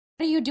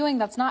What are you doing?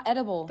 That's not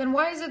edible. Then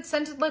why is it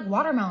scented like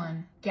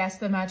watermelon? Guess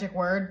the magic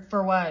word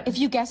for what? If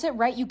you guess it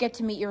right, you get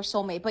to meet your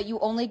soulmate, but you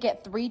only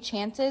get 3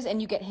 chances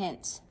and you get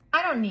hints.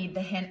 I don't need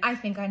the hint. I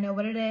think I know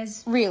what it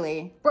is.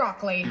 Really?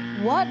 Broccoli.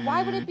 What?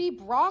 Why would it be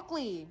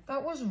broccoli?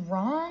 That was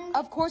wrong?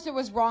 Of course it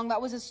was wrong. That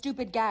was a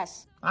stupid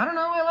guess. I don't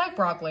know. I like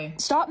broccoli.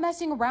 Stop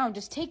messing around.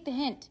 Just take the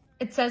hint.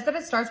 It says that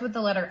it starts with the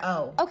letter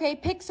O. Okay,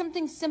 pick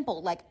something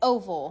simple like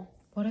oval.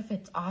 What if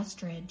it's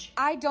ostrich?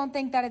 I don't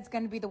think that it's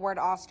going to be the word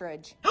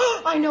ostrich.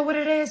 I know what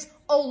it is.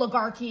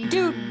 Oligarchy.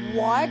 Dude,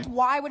 what?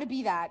 Why would it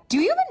be that? Do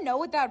you even know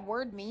what that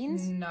word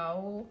means?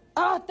 No.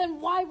 Then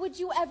why would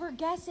you ever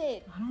guess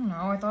it? I don't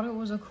know. I thought it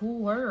was a cool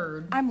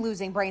word. I'm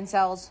losing brain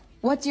cells.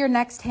 What's your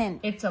next hint?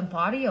 It's a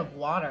body of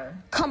water.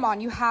 Come on,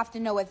 you have to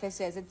know what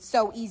this is. It's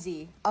so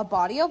easy. A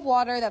body of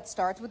water that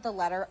starts with the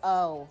letter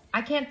O.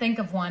 I can't think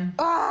of one.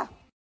 Ah!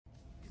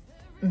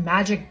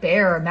 Magic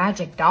bear or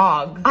magic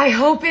dog. I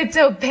hope it's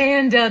a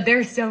panda.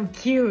 They're so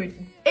cute.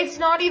 It's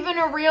not even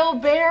a real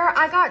bear.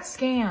 I got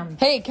scammed.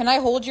 Hey, can I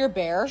hold your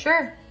bear?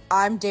 Sure.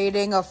 I'm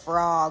dating a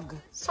frog.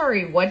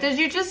 Sorry, what did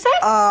you just say?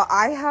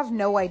 I have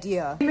no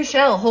idea.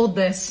 Michelle, hold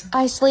this.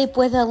 I sleep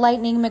with a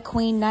Lightning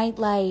McQueen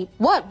nightlight.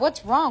 What?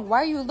 What's wrong?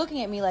 Why are you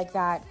looking at me like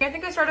that? I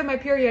think I started my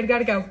period.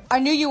 Gotta go. I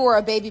knew you were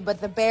a baby,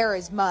 but the bear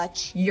is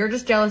much. You're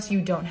just jealous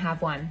you don't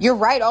have one. You're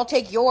right. I'll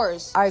take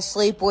yours. I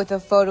sleep with a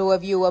photo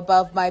of you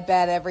above my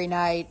bed every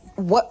night.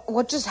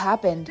 What just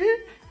happened?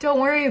 Don't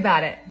worry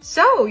about it.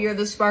 So, you're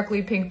the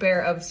sparkly pink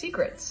bear of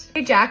secrets.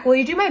 Hey, Jack, will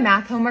you do my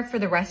math homework for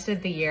the rest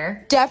of the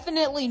year?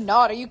 Definitely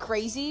not. Are you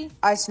crazy?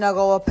 I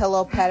snuggle a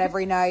pillow pet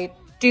every night.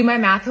 Do my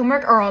math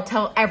homework or I'll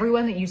tell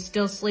everyone that you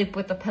still sleep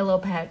with a pillow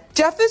pet.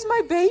 Jeff is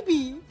my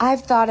baby. I've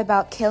thought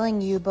about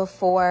killing you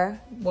before.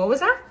 What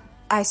was that?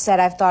 I said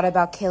I've thought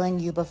about killing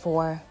you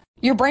before.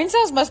 Your brain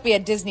cells must be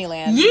at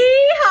Disneyland.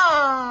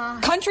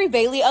 Yeehaw! Country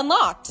Bailey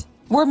unlocked.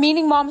 We're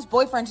meeting Mom's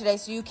boyfriend today,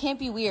 so you can't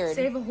be weird.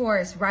 Save a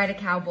horse, ride a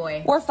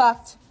cowboy. We're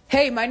fucked.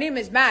 Hey, my name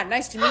is Matt.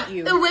 Nice to meet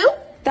you. Woo?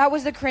 That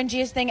was the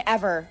cringiest thing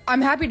ever.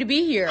 I'm happy to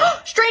be here.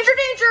 Stranger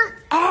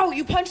danger! Ow,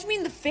 you punched me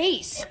in the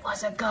face. It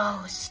was a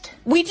ghost.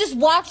 We just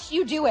watched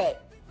you do it.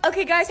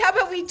 Okay, guys, how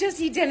about we just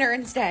eat dinner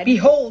instead?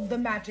 Behold the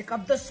magic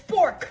of the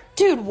spork.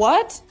 Dude,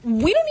 what?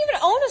 We don't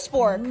even own a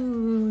spork.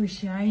 Ooh,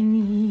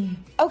 shiny.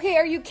 Okay,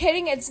 are you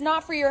kidding? It's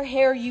not for your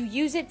hair. You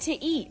use it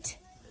to eat.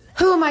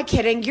 Who am I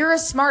kidding? You're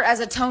as smart as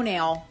a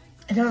toenail.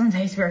 It doesn't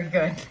taste very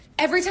good.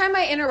 Every time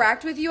I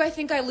interact with you, I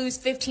think I lose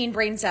 15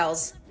 brain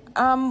cells.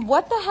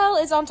 What the hell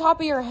is on top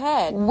of your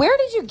head? Where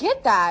did you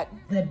get that?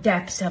 The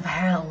depths of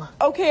hell.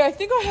 Okay, I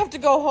think I have to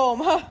go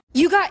home.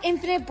 You got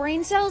infinite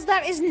brain cells?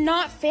 That is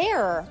not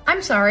fair.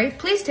 I'm sorry.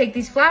 Please take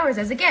these flowers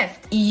as a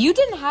gift. You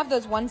didn't have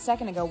those 1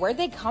 second ago. Where'd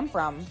they come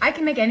from? I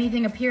can make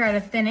anything appear out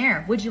of thin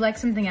air. Would you like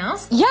something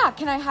else? Yeah,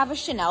 can I have a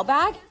Chanel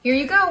bag? Here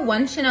you go,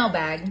 1 Chanel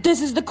bag.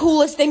 This is the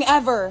coolest thing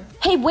ever.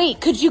 Hey,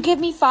 wait, could you give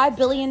me $5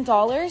 billion?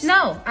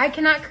 No, I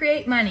cannot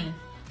create money.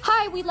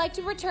 Hi, we'd like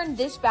to return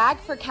this bag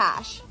for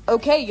cash.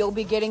 Okay, you'll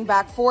be getting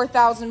back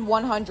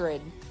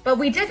 4,100. But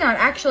we did not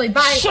actually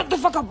buy— Shut the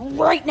fuck up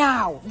right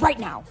now. Right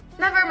now.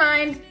 Never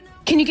mind.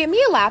 Can you get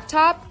me a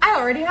laptop? I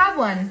already have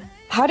one.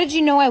 How did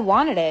you know I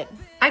wanted it?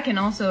 I can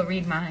also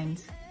read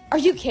minds. Are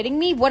you kidding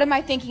me? What am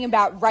I thinking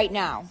about right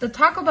now? The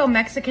Taco Bell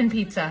Mexican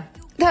pizza.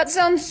 That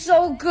sounds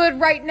so good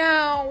right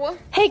now.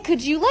 Hey,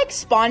 could you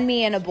spawn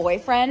me in a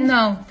boyfriend?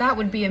 No, that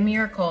would be a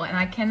miracle and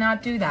I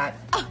cannot do that.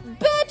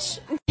 Bitch!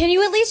 Can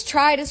you at least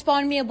try to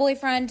spawn me a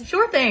boyfriend?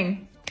 Sure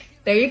thing.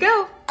 There you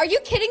go. Are you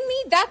kidding me?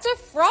 That's a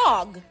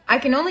frog. I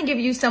can only give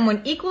you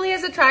someone equally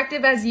as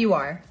attractive as you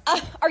are.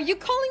 Are you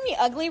calling me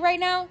ugly right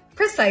now?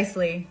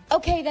 Precisely.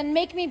 Okay, then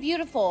make me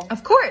beautiful.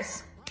 Of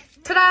course.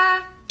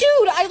 Ta-da!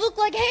 Dude, I look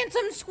like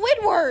handsome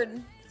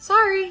Squidward.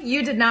 Sorry,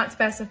 you did not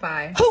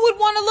specify. Who would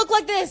want to look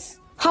like this?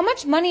 How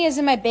much money is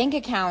in my bank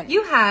account?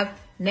 You have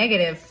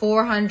negative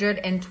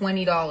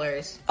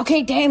 $420.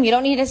 Okay, damn, you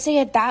don't need to say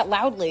it that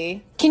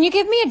loudly. Can you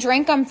give me a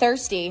drink? I'm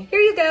thirsty. Here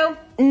you go.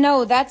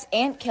 No, that's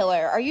ant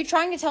killer. Are you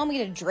trying to tell me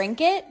to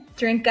drink it?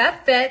 Drink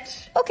up,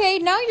 bitch. Okay,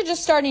 now you're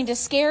just starting to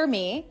scare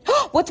me.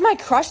 What's my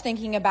crush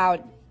thinking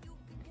about?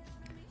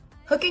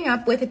 Hooking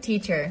up with a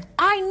teacher.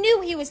 I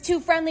knew he was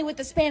too friendly with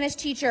the Spanish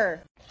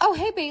teacher. Oh,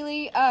 hey,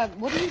 Bailey.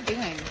 What are you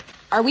doing?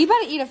 Are we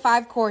about to eat a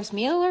 5-course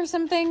meal or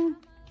something?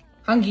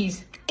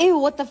 Hungies. Ew,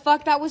 what the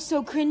fuck? That was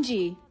so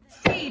cringy.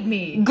 Feed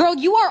me. Girl,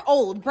 you are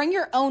old. Bring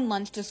your own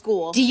lunch to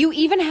school. Do you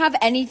even have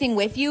anything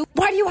with you?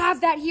 Why do you have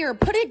that here?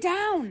 Put it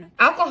down.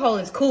 Alcohol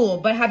is cool,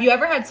 but have you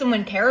ever had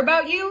someone care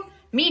about you?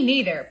 Me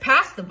neither.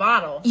 Pass the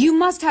bottle. You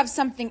must have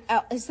something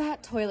else. Is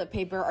that toilet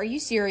paper? Are you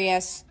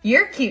serious?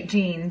 Your cute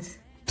jeans.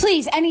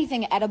 Please,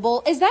 anything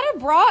edible. Is that a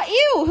bra?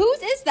 Ew,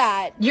 whose is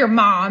that? Your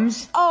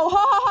mom's. Oh, ha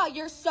ha ha,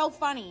 you're so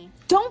funny.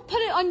 Don't put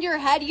it on your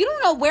head. You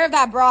don't know where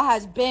that bra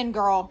has been,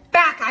 girl.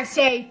 Back, I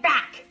say,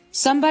 back.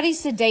 Somebody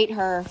sedate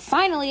her.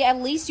 Finally,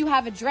 at least you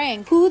have a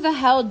drink. Who the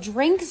hell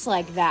drinks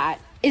like that?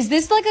 Is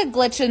this like a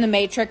glitch in the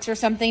Matrix or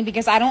something?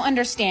 Because I don't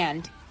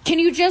understand. Can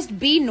you just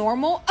be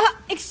normal?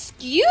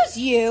 Excuse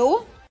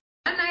you?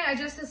 One night I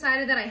just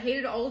decided that I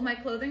hated all of my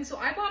clothing, so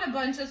I bought a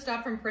bunch of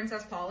stuff from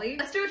Princess Polly.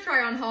 Let's do a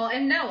try on haul,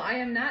 and no, I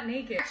am not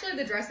naked. Actually,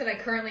 the dress that I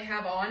currently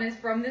have on is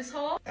from this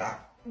haul.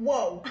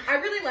 Whoa. I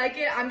really like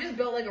it. I'm just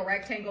built like a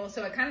rectangle,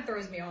 so it kind of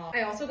throws me off.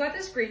 I also got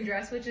this green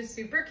dress, which is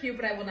super cute,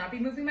 but I will not be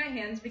moving my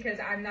hands because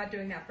I'm not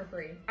doing that for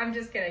free. I'm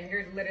just kidding.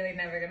 You're literally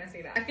never gonna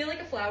see that. I feel like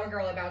a flower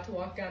girl about to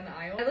walk down the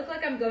aisle. I look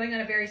like I'm going on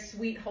a very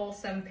sweet,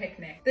 wholesome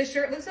picnic. This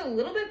shirt looks a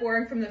little bit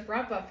boring from the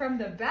front, but from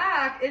the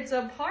back, it's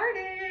a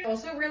party. I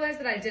also realized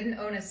that I didn't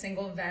own a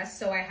single vest,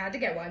 so I had to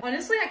get one.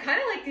 Honestly, I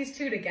kind of like these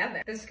two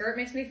together. This skirt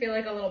makes me feel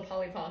like a little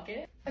Polly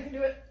Pocket. I can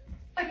do it.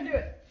 I can do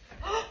it.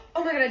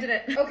 Oh my god, I did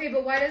it. Okay,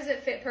 but why does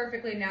it fit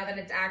perfectly now that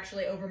it's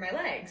actually over my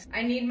legs?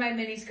 I need my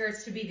mini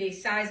skirts to be the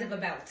size of a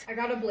belt. I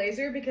got a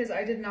blazer because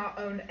I did not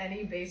own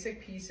any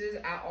basic pieces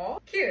at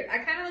all. Cute. I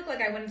kind of look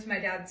like I went into my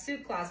dad's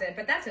suit closet,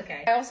 but that's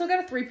okay. I also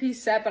got a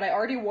 3-piece set, but I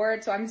already wore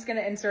it, so I'm just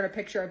gonna insert a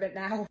picture of it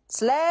now.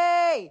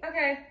 Slay!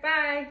 Okay,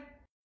 bye.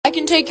 I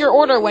can take your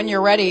order when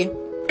you're ready.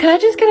 Can I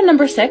just get a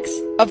number 6?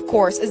 Of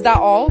course. Is that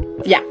all?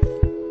 Yeah.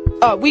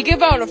 We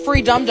give out a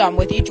free dum-dum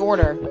with each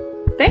order.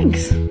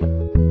 Thanks.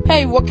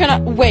 Hey, what can I-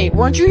 Wait,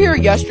 weren't you here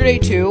yesterday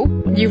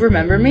too? You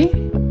remember me?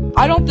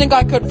 I don't think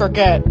I could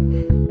forget.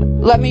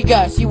 Let me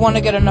guess, you want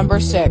to get a number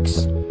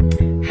 6.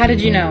 How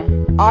did you know?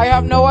 I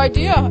have no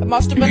idea. It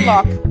must have been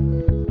luck.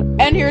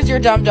 And here's your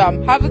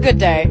dum-dum. Have a good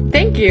day.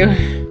 Thank you.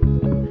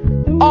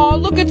 Aw,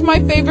 look, it's my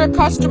favorite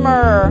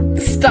customer.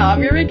 Stop,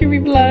 you're making me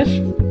blush.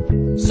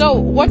 So,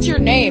 what's your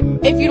name?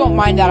 If you don't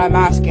mind that I'm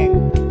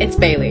asking. It's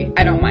Bailey.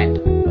 I don't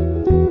mind.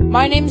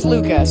 My name's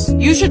Lucas.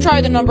 You should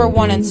try the number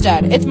 1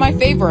 instead. It's my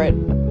favorite.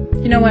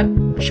 You know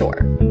what? Sure.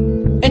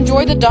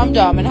 Enjoy the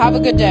dum-dum and have a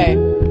good day.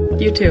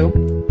 You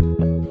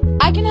too.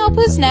 I can help.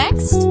 Who's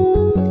next?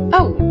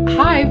 Oh,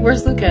 hi,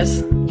 where's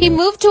Lucas? He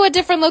moved to a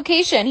different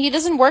location. He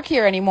doesn't work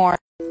here anymore.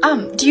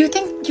 Do you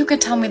think you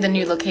could tell me the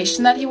new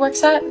location that he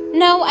works at?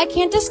 No, I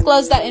can't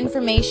disclose that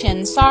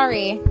information.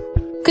 Sorry.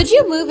 Could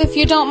you move if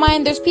you don't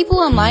mind? There's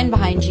people in line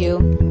behind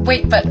you.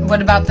 Wait, but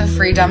what about the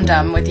free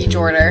dum-dum with each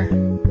order?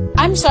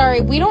 I'm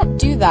sorry, we don't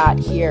do that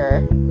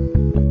here.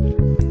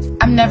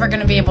 I'm never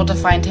gonna be able to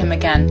find him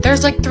again.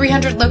 There's like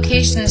 300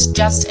 locations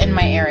just in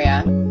my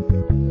area.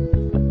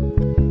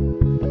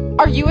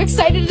 Are you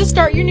excited to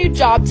start your new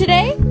job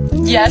today?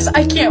 Yes,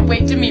 I can't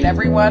wait to meet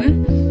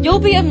everyone. You'll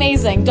be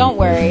amazing, don't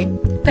worry.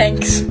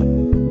 Thanks.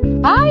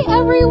 Hi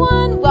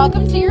everyone,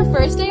 welcome to your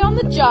first day on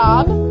the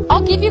job.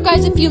 I'll give you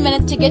guys a few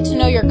minutes to get to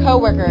know your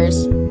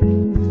coworkers.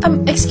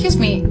 Excuse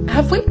me,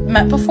 have we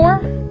met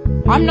before?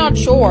 I'm not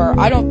sure,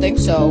 I don't think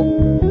so.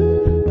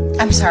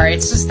 I'm sorry,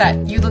 it's just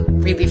that you look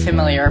really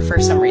familiar for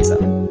some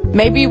reason.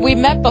 Maybe we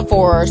met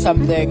before or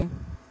something.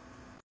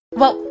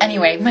 Well,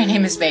 anyway, my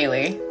name is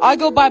Bailey. I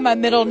go by my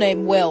middle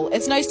name, Will.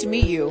 It's nice to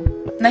meet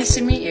you. Nice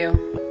to meet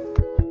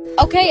you.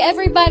 Okay,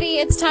 everybody,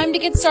 it's time to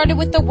get started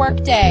with the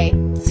workday.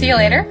 See you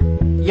later.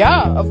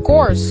 Yeah, of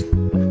course.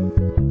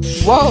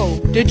 Whoa,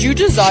 did you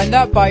design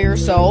that by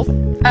yourself?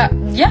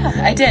 Yeah,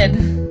 I did.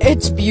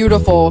 It's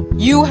beautiful.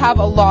 You have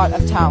a lot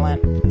of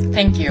talent.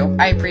 Thank you,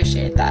 I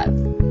appreciate that.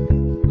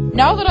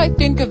 Now that I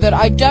think of it,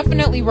 I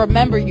definitely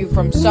remember you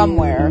from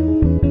somewhere.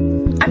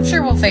 I'm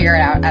sure we'll figure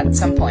it out at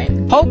some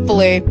point.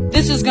 Hopefully.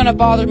 This is gonna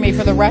bother me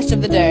for the rest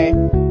of the day.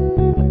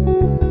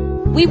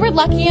 We were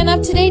lucky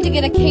enough today to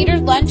get a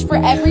catered lunch for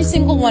every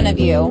single one of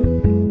you.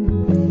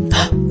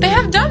 They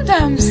have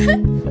dum-dums!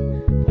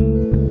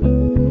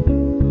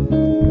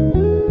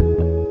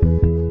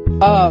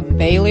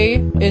 Bailey,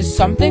 is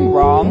something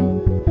wrong?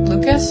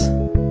 Lucas?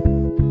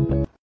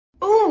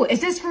 Ooh,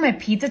 is this for my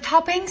pizza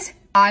toppings?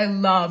 I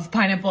love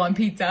pineapple on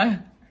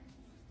pizza.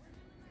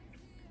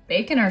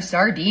 Bacon or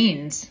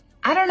sardines?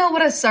 I don't know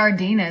what a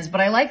sardine is,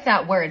 but I like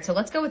that word, so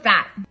let's go with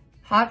that.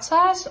 Hot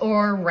sauce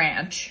or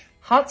ranch?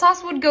 Hot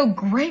sauce would go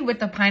great with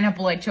the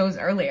pineapple I chose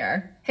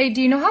earlier. Hey,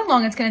 do you know how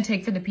long it's gonna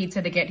take for the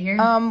pizza to get here?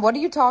 What are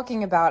you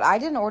talking about? I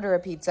didn't order a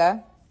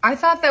pizza. I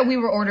thought that we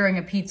were ordering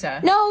a pizza.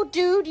 No,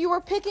 dude, you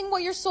were picking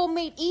what your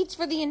soulmate eats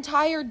for the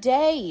entire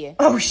day.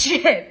 Oh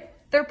shit!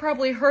 They're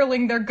probably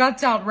hurling their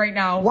guts out right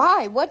now.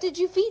 Why? What did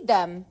you feed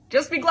them?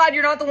 Just be glad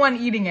you're not the one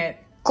eating it.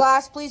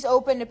 Class, please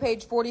open to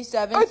page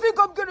 47. I think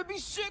I'm gonna be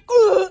sick.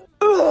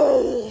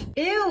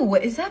 Ew,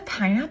 is that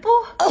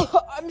pineapple?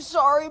 I'm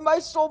sorry, my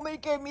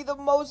soulmate gave me the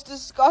most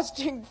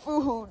disgusting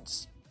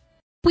foods.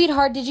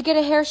 Sweetheart, did you get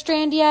a hair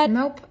strand yet?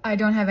 Nope, I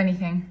don't have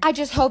anything. I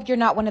just hope you're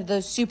not one of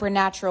those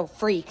supernatural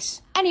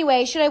freaks.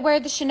 Anyway, should I wear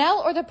the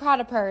Chanel or the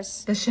Prada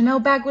purse? The Chanel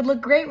bag would look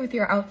great with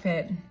your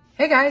outfit.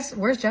 Hey guys,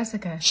 where's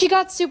Jessica? She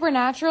got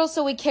supernatural,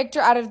 so we kicked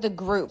her out of the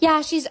group.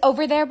 Yeah, she's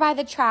over there by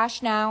the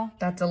trash now.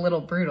 That's a little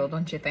brutal,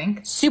 don't you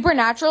think?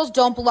 Supernaturals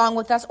don't belong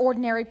with us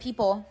ordinary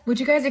people. Would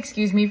you guys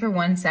excuse me for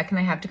 1 second?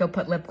 I have to go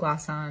put lip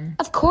gloss on.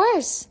 Of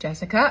course.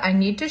 Jessica, I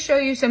need to show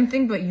you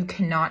something, but you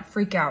cannot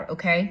freak out,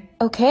 okay?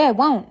 Okay, I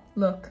won't.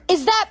 Look.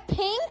 Is that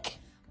pink?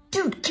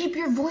 Dude, keep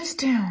your voice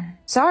down.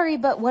 Sorry,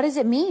 but what does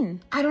it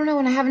mean? I don't know,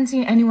 and I haven't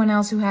seen anyone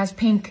else who has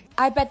pink.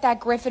 I bet that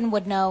Griffin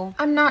would know.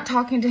 I'm not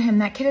talking to him.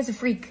 That kid is a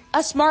freak.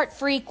 A smart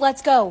freak,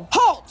 let's go.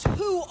 Halt! But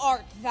who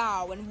art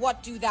thou, and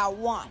what do thou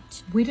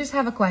want? We just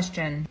have a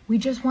question. We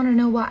just want to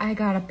know why I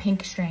got a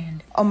pink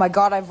strand. Oh my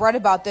god, I've read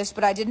about this,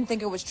 but I didn't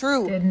think it was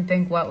true. Didn't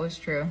think what was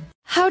true.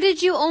 How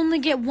did you only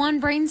get one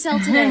brain cell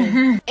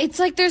today? It's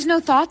like there's no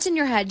thoughts in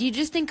your head. You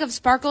just think of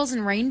sparkles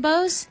and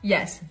rainbows?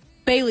 Yes.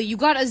 Bailey, you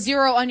got a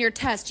 0 on your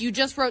test. You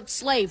just wrote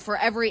slave for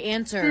every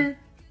answer.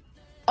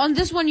 On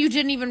this one, you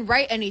didn't even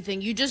write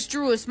anything. You just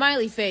drew a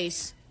smiley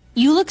face.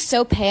 You look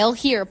so pale.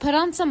 Here, put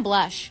on some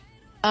blush.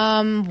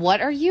 What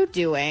are you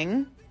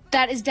doing?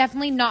 That is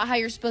definitely not how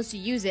you're supposed to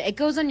use it. It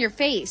goes on your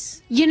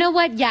face. You know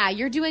what? Yeah,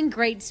 you're doing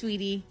great,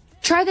 sweetie.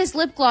 Try this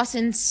lip gloss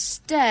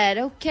instead.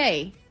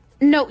 Okay.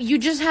 No, you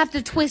just have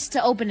to twist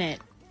to open it.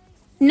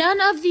 None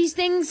of these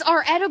things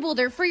are edible.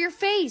 They're for your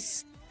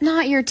face,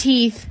 not your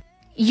teeth.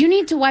 You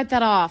need to wipe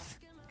that off.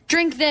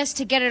 Drink this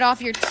to get it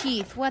off your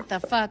teeth. What the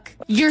fuck?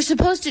 You're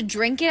supposed to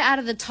drink it out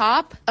of the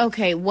top?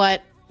 Okay,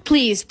 what?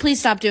 Please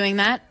stop doing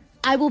that.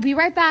 I will be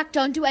right back.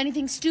 Don't do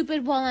anything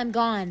stupid while I'm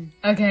gone.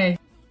 Okay.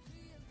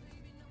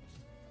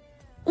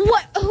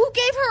 What? Who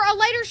gave her a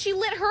lighter? She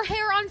lit her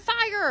hair on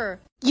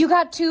fire. You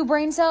got 2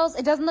 brain cells?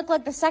 It doesn't look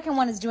like the second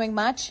one is doing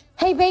much.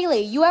 Hey,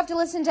 Bailey, you have to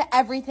listen to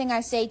everything I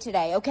say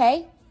today,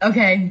 okay?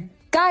 Okay.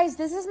 Guys,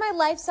 this is my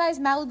life-size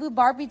Malibu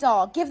Barbie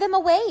doll. Give them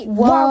away.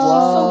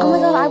 Whoa. Oh my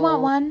god, I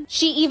want one.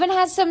 She even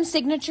has some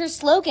signature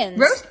slogans.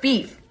 Roast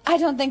beef. I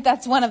don't think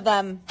that's one of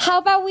them. How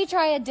about we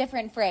try a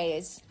different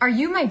phrase? Are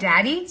you my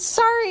daddy?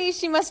 Sorry,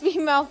 she must be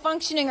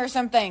malfunctioning or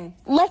something.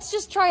 Let's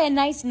just try a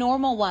nice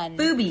normal one.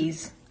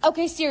 Boobies.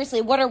 Okay,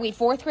 seriously, what are we,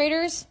 4th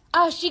graders?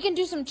 She can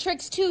do some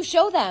tricks too.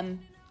 Show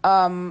them.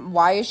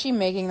 Why is she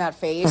making that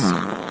face?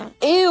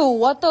 Ew,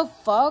 what the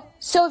fuck?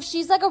 So if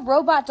she's like a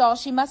robot doll,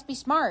 she must be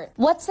smart.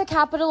 What's the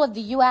capital of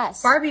the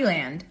U.S.? Barbie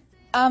Land.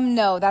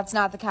 No, that's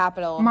not the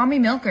capital. Mommy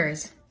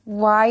Milkers.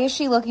 Why is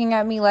she looking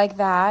at me like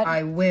that?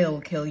 I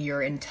will kill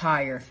your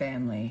entire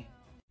family.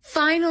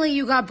 Finally,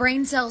 you got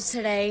brain cells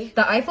today.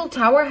 The Eiffel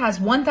Tower has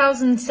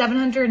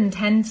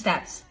 1,710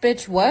 steps.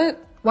 Bitch, what?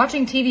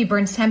 Watching TV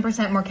burns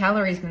 10% more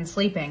calories than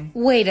sleeping.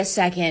 Wait a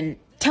second.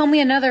 Tell me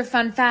another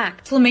fun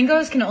fact.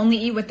 Flamingos can only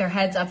eat with their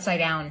heads upside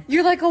down.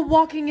 You're like a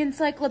walking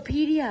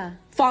encyclopedia.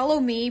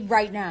 Follow me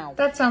right now.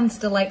 That sounds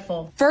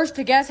delightful. First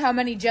to guess how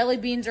many jelly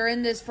beans are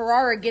in this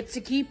Ferrari gets to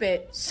keep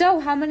it.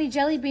 So, how many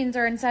jelly beans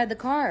are inside the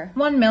car?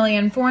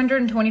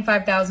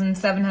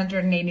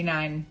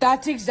 1,425,789.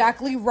 That's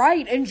exactly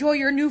right. Enjoy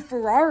your new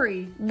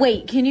Ferrari.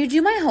 Wait, can you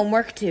do my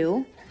homework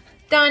too?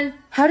 Done.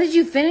 How did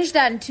you finish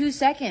that in 2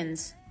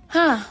 seconds?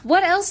 Huh,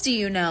 what else do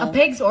you know? A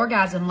pig's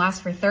orgasm lasts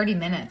for 30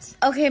 minutes.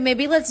 Okay,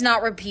 maybe let's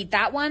not repeat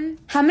that one.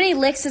 How many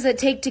licks does it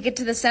take to get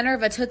to the center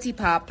of a Tootsie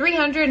Pop?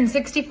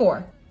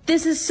 364.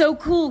 This is so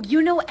cool.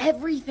 You know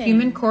everything.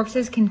 Human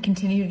corpses can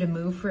continue to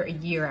move for a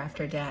year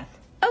after death.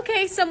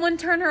 Okay, someone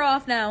turn her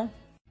off now.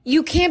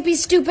 You can't be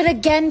stupid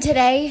again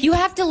today. You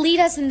have to lead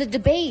us in the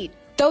debate.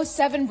 Those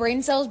 7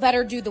 brain cells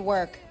better do the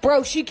work.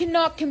 Bro, she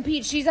cannot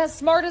compete. She's as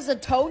smart as a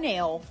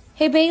toenail.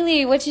 Hey,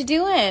 Bailey, what you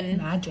doing?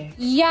 Magic.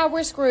 Yeah,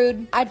 we're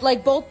screwed. I'd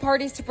like both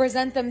parties to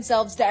present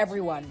themselves to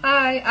everyone.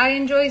 I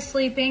enjoy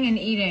sleeping and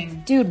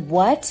eating. Dude,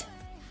 what?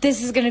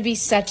 This is gonna be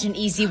such an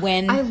easy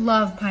win. I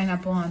love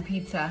pineapple on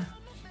pizza.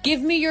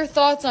 Give me your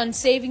thoughts on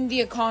saving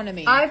the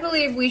economy. I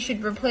believe we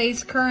should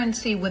replace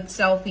currency with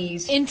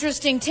selfies.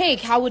 Interesting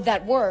take. How would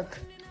that work?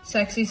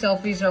 Sexy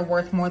selfies are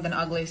worth more than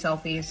ugly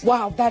selfies.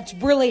 Wow, that's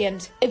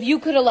brilliant. If you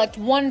could elect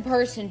one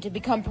person to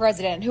become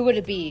president, who would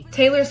it be?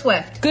 Taylor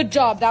Swift. Good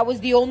job. That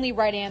was the only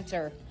right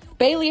answer.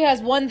 Bailey has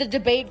won the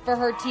debate for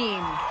her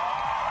team.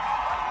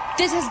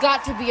 This has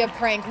got to be a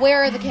prank.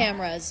 Where are the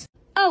cameras?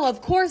 Oh,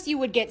 of course you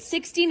would get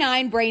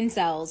 69 brain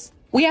cells.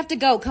 We have to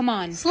go. Come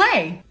on.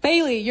 Slay.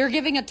 Bailey, you're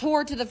giving a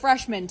tour to the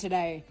freshmen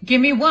today.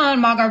 Give me one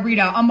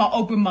margarita. I'ma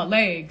open my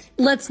legs.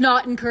 Let's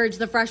not encourage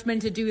the freshmen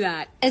to do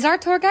that. Is our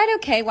tour guide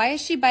okay? Why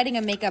is she biting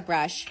a makeup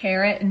brush?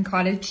 Carrot and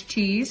cottage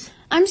cheese.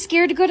 I'm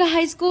scared to go to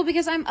high school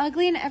because I'm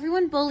ugly and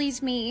everyone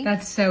bullies me.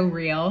 That's so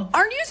real.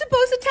 Aren't you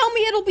supposed to tell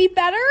me it'll be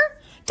better?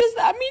 Does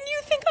that mean you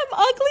think I'm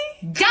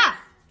ugly? Duh!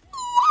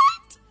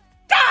 What?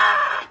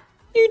 Duh!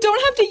 You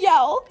don't have to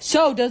yell.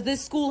 So, does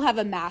this school have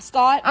a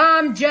mascot?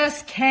 I'm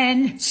just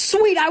Ken.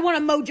 Sweet, I want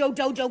a Mojo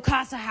Dojo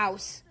Casa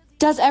house.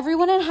 Does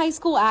everyone in high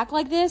school act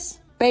like this?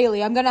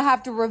 Bailey, I'm gonna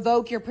have to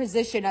revoke your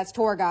position as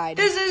tour guide.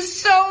 This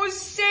is so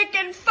sick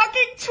and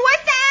fucking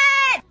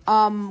twisted!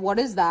 What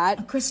is that?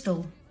 A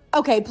crystal.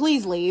 Okay,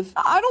 please leave.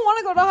 I don't want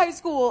to go to high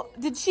school.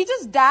 Did she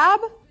just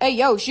dab? Hey,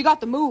 yo, she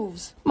got the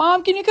moves.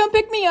 Mom, can you come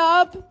pick me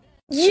up?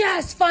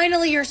 Yes,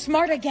 finally, you're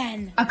smart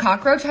again. A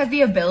cockroach has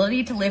the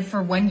ability to live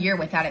for 1 year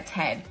without its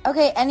head.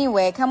 Okay,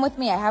 anyway, come with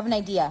me. I have an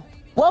idea.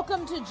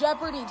 Welcome to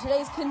Jeopardy!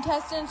 Today's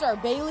contestants are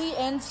Bailey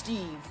and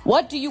Steve.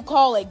 What do you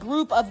call a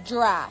group of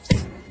giraffes?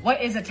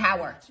 What is a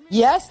tower?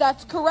 Yes,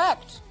 that's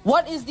correct.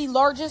 What is the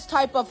largest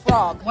type of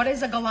frog? What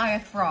is a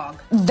Goliath frog?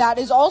 That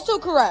is also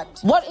correct.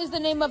 What is the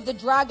name of the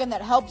dragon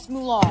that helps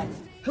Mulan?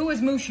 Who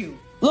is Mushu?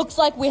 Looks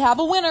like we have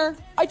a winner.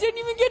 I didn't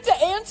even get to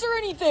answer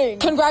anything.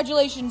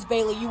 Congratulations,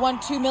 Bailey. You won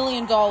 $2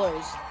 million.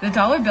 The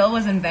dollar bill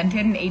was invented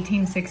in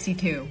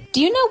 1862.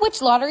 Do you know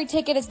which lottery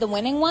ticket is the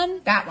winning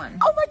one? That one.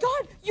 Oh my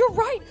God, you're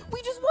right.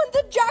 We just won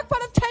the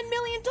jackpot of $10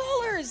 million.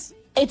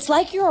 It's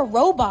like you're a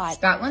robot.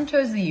 Scotland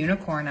chose the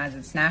unicorn as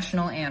its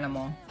national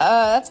animal.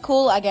 That's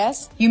cool, I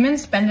guess.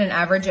 Humans spend an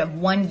average of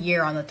 1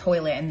 year on the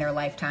toilet in their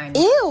lifetime.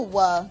 Ew.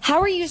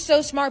 How are you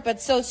so smart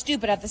but so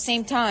stupid at the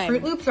same time?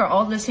 Fruit Loops are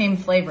all the same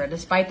flavor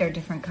despite their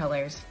different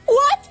colors.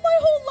 What? My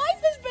whole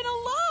life has been a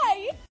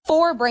lie.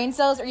 4 brain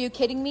cells? Are you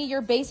kidding me?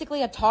 You're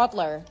basically a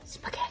toddler.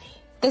 Spaghetti.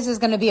 This is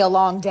gonna be a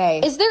long day.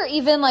 Is there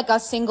even like a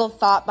single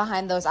thought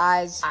behind those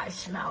eyes? I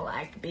smell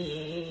like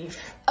beef.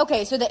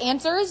 Okay, so the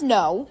answer is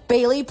no.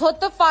 Bailey,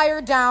 put the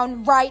fire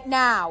down right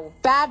now.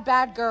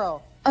 Bad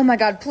girl. Oh my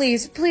God,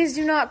 please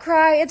do not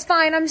cry. It's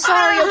fine, I'm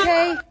sorry,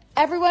 okay?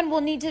 Everyone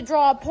will need to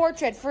draw a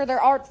portrait for their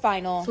art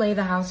final. Lay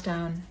the house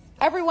down.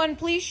 Everyone,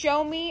 please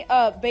show me.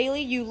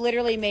 Bailey, you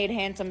literally made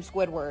handsome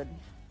Squidward.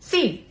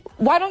 See.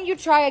 Why don't you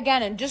try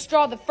again and just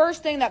draw the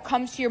first thing that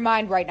comes to your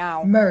mind right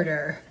now?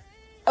 Murder.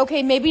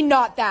 Okay, maybe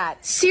not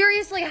that.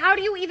 Seriously, how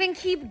do you even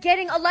keep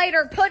getting a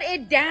lighter? Put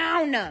it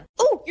down.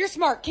 Oh, you're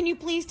smart. Can you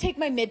please take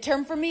my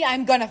midterm from me?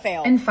 I'm gonna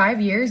fail. In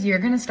 5 years, you're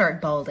gonna start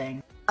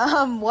balding.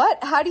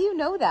 What? How do you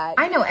know that?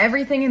 I know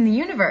everything in the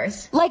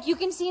universe. Like you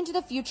can see into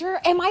the future?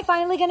 Am I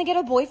finally gonna get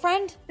a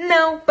boyfriend?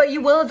 No, but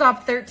you will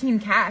adopt 13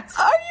 cats.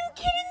 Are you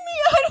kidding me?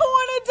 I don't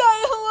want to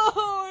die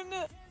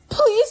alone.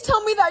 Please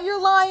tell me that you're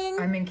lying.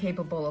 I'm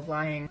incapable of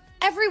lying.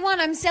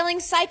 Everyone, I'm selling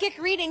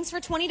psychic readings for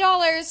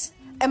 $20.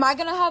 Am I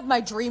gonna have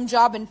my dream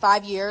job in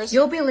 5 years?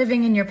 You'll be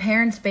living in your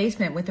parents'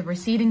 basement with a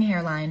receding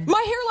hairline.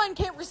 My hairline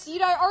can't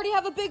recede. I already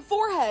have a big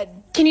forehead.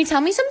 Can you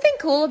tell me something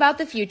cool about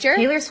the future?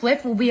 Taylor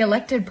Swift will be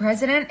elected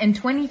president in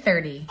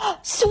 2030.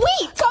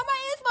 Sweet! Kama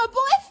is my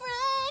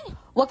boyfriend!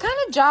 What kind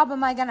of job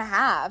am I gonna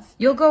have?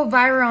 You'll go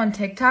viral on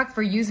TikTok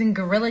for using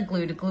Gorilla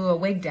Glue to glue a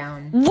wig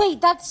down. Wait,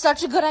 that's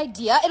such a good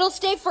idea. It'll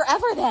stay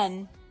forever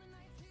then.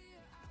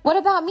 What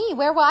about me?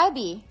 Where will I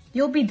be?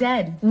 You'll be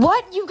dead.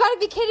 What? You've got to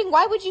be kidding.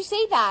 Why would you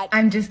say that?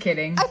 I'm just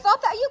kidding. I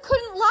thought that you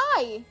couldn't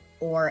lie.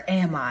 Or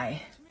am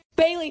I?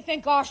 Bailey,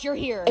 thank gosh you're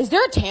here. Is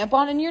there a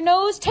tampon in your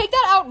nose? Take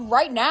that out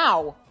right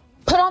now.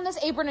 Put on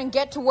this apron and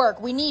get to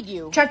work. We need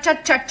you.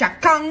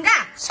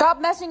 Cha-cha-cha-cha-conga!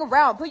 Stop messing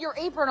around. Put your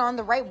apron on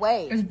the right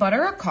way. Is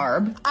butter a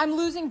carb? I'm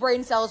losing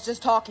brain cells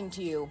just talking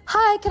to you.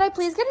 Hi, could I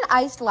please get an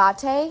iced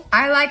latte?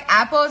 I like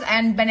apples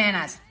and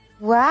bananas.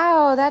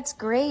 Wow, that's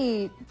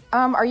great.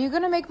 Are you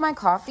gonna make my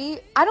coffee?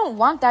 I don't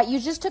want that. You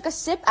just took a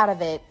sip out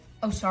of it.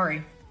 Oh,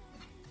 sorry.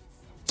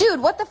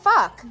 Dude, what the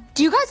fuck?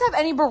 Do you guys have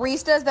any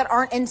baristas that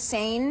aren't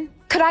insane?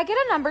 Could I get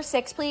a number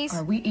 6, please?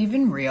 Are we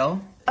even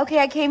real? Okay,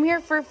 I came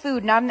here for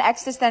food, not an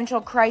existential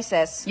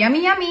crisis.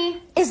 Yummy,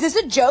 yummy. Is this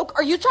a joke?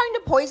 Are you trying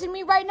to poison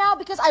me right now?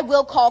 Because I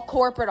will call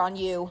corporate on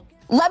you.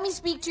 Let me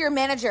speak to your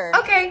manager.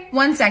 Okay,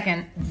 1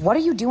 second. What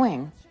are you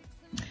doing?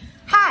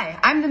 Hi,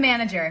 I'm the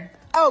manager.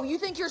 Oh, you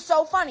think you're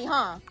so funny,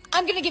 huh?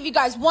 I'm gonna give you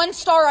guys 1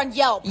 star on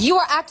Yelp. You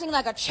are acting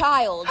like a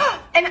child.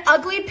 An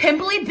ugly,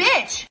 pimply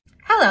bitch.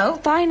 Hello.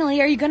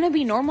 Finally, are you gonna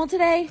be normal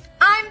today?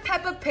 I'm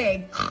Peppa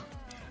Pig.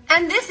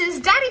 And this is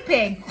Daddy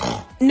Pig.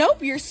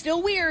 Nope, you're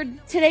still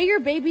weird. Today you're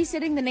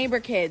babysitting the neighbor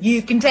kids.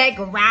 You can take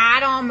a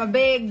ride on my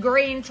big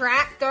green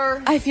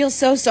tractor. I feel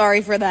so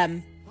sorry for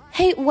them.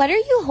 Hey, what are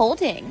you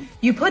holding?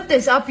 You put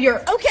this up your...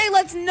 Okay,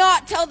 let's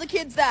not tell the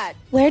kids that.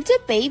 Where do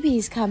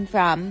babies come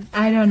from?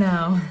 I don't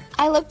know.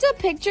 I looked up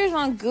pictures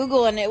on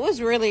Google and it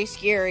was really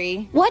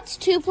scary. What's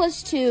 2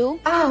 + 2?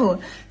 Oh,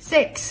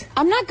 6.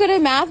 I'm not good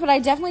at math, but I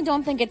definitely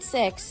don't think it's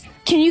 6.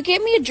 Can you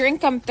get me a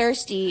drink? I'm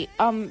thirsty.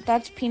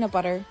 That's peanut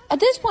butter. At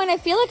this point, I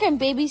feel like I'm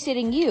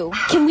babysitting you.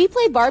 Can we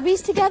play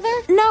Barbies together?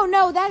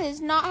 No, that is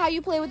not how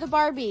you play with a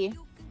Barbie.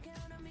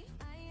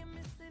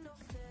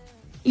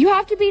 You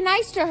have to be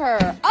nice to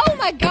her. Oh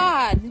my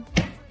God.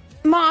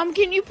 Mom,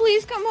 can you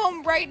please come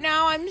home right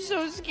now? I'm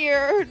so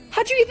scared.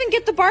 How'd you even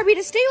get the Barbie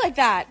to stay like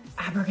that?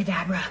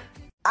 Abracadabra.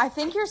 I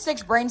think your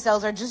 6 brain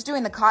cells are just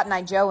doing the Cotton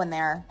Eye Joe in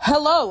there.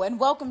 Hello and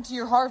welcome to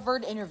your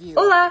Harvard interview.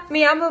 Hola,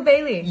 me llamo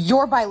Bailey.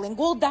 You're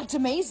bilingual? That's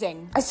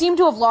amazing. I seem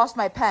to have lost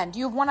my pen. Do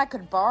you have one I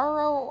could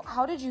borrow?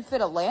 How did you fit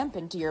a lamp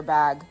into your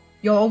bag?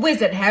 You're a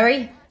wizard,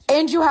 Harry.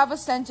 And you have a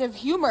sense of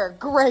humor.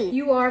 Great.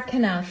 You are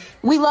Knuff.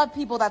 We love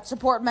people that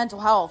support mental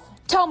health.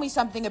 Tell me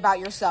something about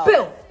yourself.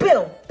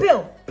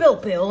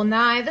 Bill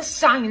Nye, the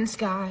science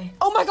guy.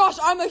 Oh my gosh,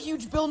 I'm a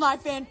huge Bill Nye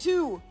fan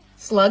too.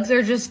 Slugs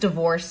are just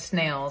divorced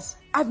snails.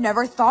 I've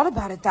never thought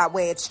about it that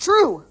way. It's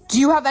true. Do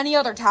you have any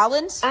other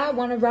talents? I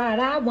wanna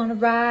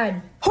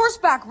ride.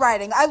 Horseback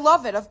riding. I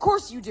love it. Of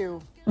course you do.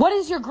 What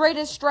is your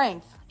greatest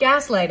strength?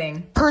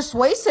 Gaslighting.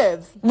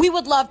 Persuasive. We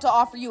would love to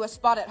offer you a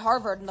spot at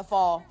Harvard in the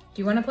fall.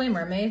 Do you wanna play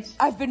mermaids?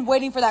 I've been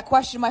waiting for that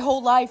question my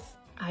whole life.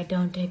 I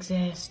don't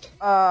exist.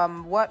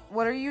 What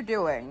are you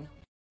doing?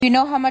 Do you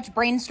know how much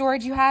brain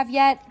storage you have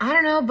yet? I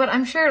don't know, but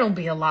I'm sure it'll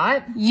be a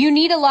lot. You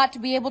need a lot to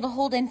be able to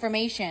hold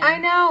information. I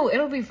know,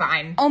 it'll be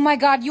fine. Oh my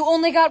God, you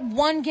only got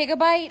 1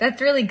 gigabyte? That's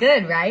really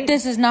good, right?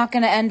 This is not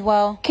gonna end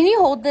well. Can you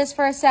hold this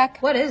for a sec?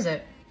 What is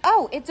it?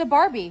 Oh, it's a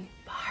Barbie.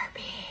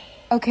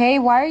 Okay,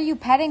 why are you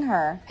petting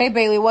her? Hey,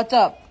 Bailey, what's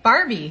up?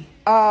 Barbie.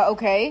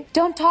 Okay.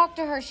 Don't talk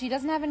to her. She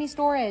doesn't have any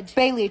storage.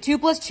 Bailey, 2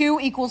 plus 2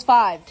 equals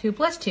 5. 2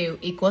 plus 2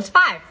 equals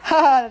 5.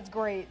 Haha, that's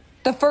great.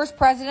 The first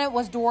president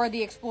was Dora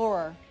the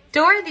Explorer.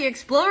 Dora the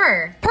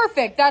Explorer.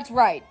 Perfect, that's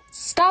right.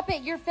 Stop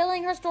it, you're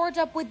filling her storage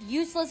up with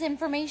useless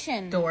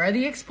information. Dora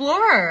the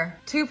Explorer.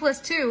 2 plus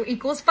 2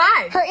 equals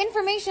 5. Her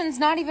information's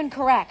not even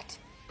correct.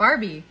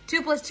 Barbie.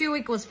 2 plus 2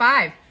 equals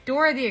 5.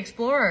 Dora the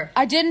Explorer.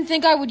 I didn't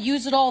think I would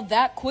use it all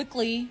that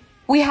quickly.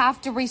 We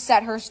have to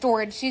reset her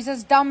storage. She's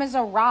as dumb as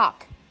a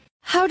rock.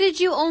 How did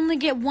you only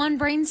get 1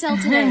 brain cell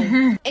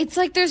today? It's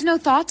like there's no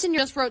thoughts and you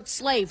just wrote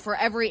slave for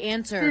every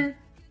answer.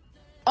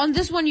 On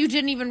this one, you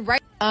didn't even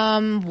write.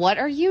 What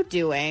are you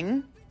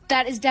doing?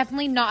 That is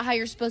definitely not how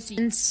you're supposed to.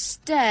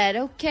 Instead,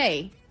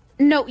 okay.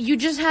 No, you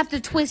just have to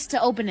twist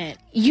to open it.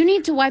 You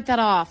need to wipe that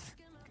off.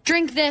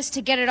 Drink this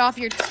to get it off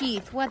your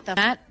teeth. What the?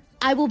 Matt?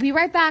 I will be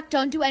right back.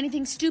 Don't do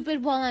anything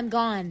stupid while I'm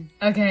gone.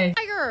 Okay.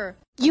 Tiger!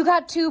 You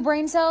got 2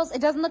 brain cells? It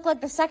doesn't look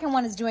like the second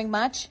one is doing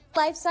much.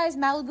 Life-size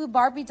Malibu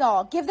Barbie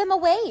doll. Give them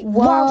away.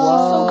 Whoa.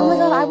 Oh my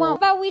god, I want. How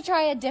about we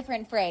try a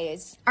different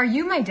phrase? Are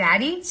you my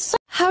daddy?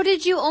 How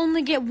did you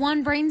only get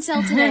 1 brain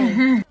cell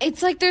today?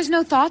 It's like there's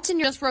no thoughts and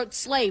you just wrote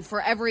slave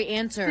for every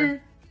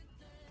answer.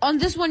 On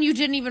this one, you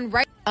didn't even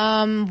write.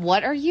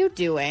 What are you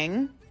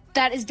doing?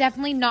 That is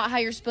definitely not how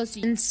you're supposed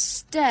to.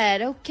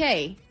 Instead,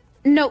 okay.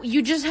 No,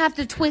 you just have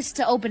to twist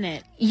to open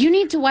it. You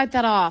need to wipe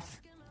that off.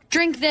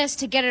 Drink this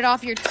to get it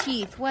off your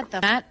teeth. What the?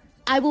 Matt?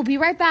 I will be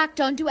right back.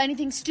 Don't do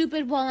anything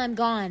stupid while I'm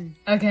gone.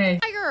 Okay.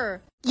 Tiger!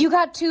 You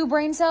got 2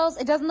 brain cells?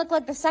 It doesn't look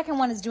like the second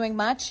one is doing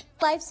much.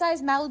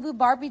 Life-size Malibu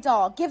Barbie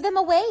doll. Give them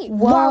away.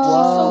 Whoa.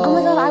 Oh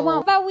my god, I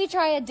want. How about we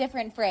try a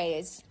different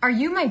phrase? Are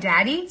you my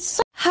daddy?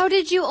 How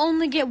did you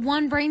only get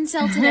 1 brain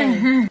cell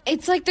today?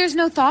 It's like there's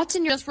no thoughts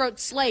and you just wrote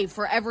slave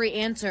for every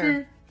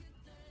answer.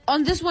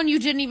 On this one, you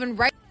didn't even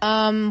write.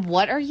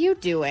 What are you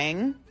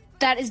doing?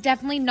 That is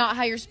definitely not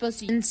how you're supposed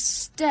to.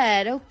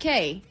 Instead,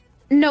 okay.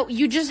 No,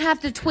 you just have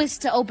to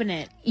twist to open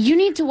it. You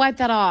need to wipe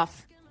that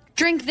off.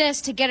 Drink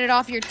this to get it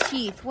off your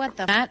teeth. What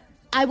the? Matt?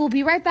 I will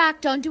be right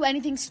back. Don't do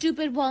anything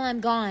stupid while I'm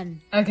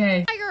gone.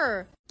 Okay.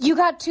 Tiger! You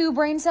got 2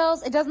 brain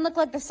cells? It doesn't look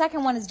like the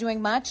second one is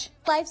doing much.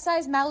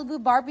 Life-size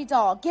Malibu Barbie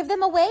doll. Give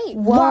them away.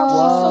 Whoa.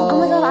 Oh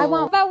my god, I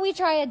want. How about we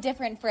try a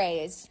different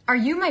phrase? Are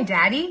you my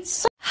daddy?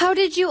 How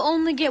did you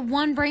only get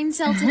 1 brain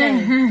cell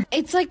today?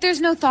 It's like there's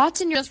no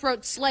thoughts and you just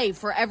wrote slave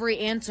for every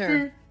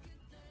answer.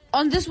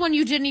 On this one,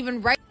 you didn't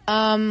even write.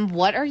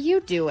 What are you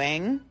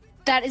doing?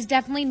 That is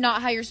definitely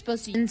not how you're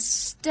supposed to.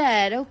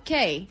 Instead,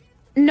 okay.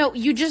 No,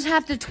 you just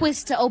have to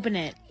twist to open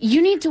it.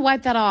 You need to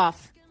wipe that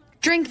off.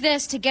 Drink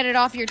this to get it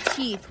off your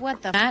teeth.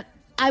 What the? Matt?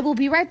 I will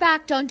be right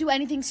back. Don't do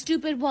anything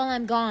stupid while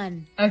I'm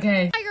gone.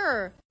 Okay.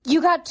 Tiger! You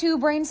got 2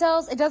 brain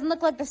cells? It doesn't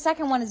look like the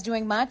second one is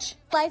doing much.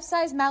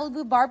 Life-size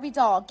Malibu Barbie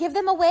doll. Give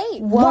them away.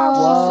 Whoa.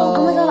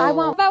 Oh my god, I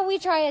want. How about we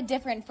try a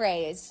different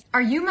phrase?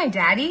 Are you my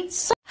daddy?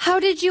 How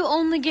did you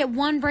only get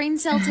 1 brain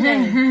cell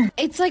today?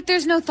 It's like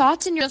there's no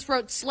thoughts and you just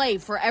wrote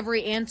slave for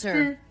every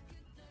answer.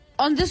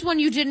 On this one,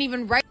 you didn't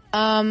even write.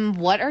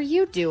 What are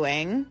you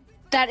doing?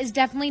 That is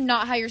definitely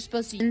not how you're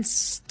supposed to.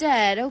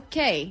 Instead,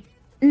 okay.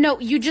 No,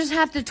 you just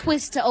have to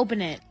twist to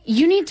open it.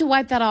 You need to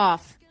wipe that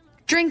off.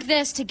 Drink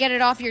this to get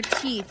it off your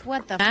teeth.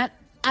 What the? Matt?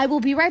 I will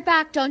be right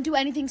back. Don't do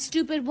anything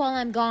stupid while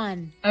I'm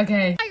gone.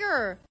 Okay.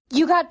 Tiger!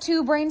 You got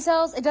 2 brain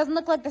cells? It doesn't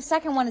look like the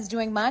second one is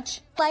doing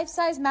much.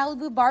 Life-size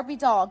Malibu Barbie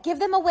doll. Give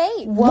them away.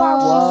 Whoa.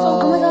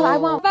 Oh my god, I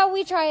want. How about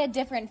we try a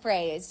different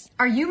phrase?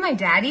 Are you my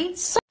daddy?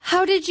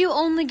 How did you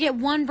only get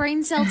 1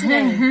 brain cell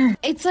today?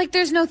 It's like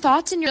there's no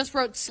thoughts and you just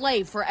wrote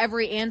slave for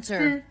every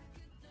answer.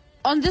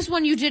 On this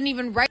one, you didn't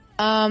even write.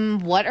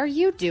 What are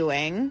you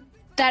doing?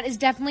 That is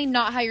definitely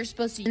not how you're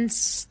supposed to.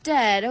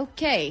 Instead,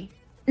 okay.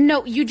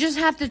 No, you just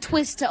have to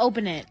twist to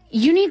open it.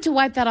 You need to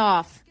wipe that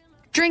off.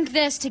 Drink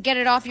this to get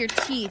it off your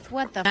teeth.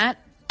 What the? Matt?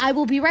 I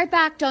will be right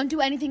back. Don't do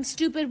anything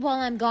stupid while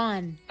I'm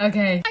gone.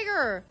 Okay.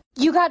 Tiger!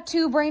 You got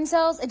 2 brain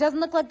cells? It doesn't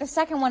look like the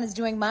second one is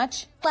doing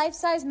much.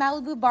 Life-size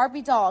Malibu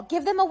Barbie doll.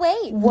 Give them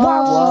away. Whoa.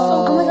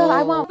 Oh my god,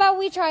 I want. How about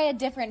we try a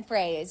different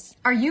phrase?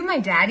 Are you my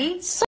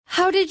daddy?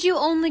 How did you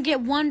only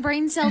get 1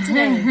 brain cell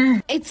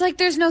today? It's like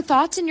there's no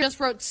thoughts and you just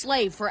wrote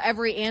slave for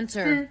every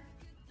answer.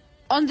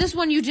 On this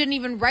one, you didn't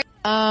even write.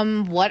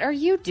 What are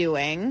you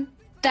doing?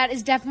 That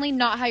is definitely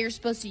not how you're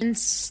supposed to.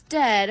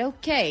 Instead,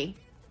 okay.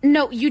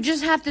 No, you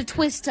just have to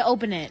twist to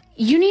open it.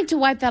 You need to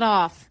wipe that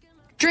off.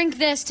 Drink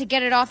this to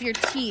get it off your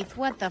teeth.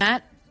 What the?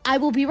 Matt? I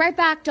will be right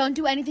back. Don't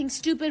do anything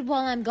stupid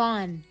while I'm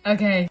gone.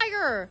 Okay.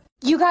 Tiger!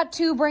 You got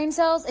 2 brain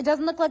cells? It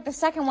doesn't look like the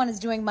second one is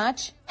doing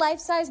much.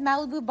 Life-size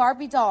Malibu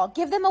Barbie doll.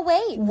 Give them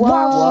away. Whoa.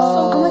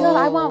 Oh my god,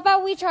 I want. How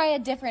about we try a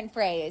different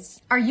phrase?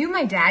 Are you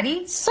my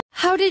daddy?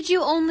 How did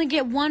you only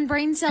get 1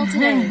 brain cell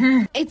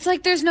today? It's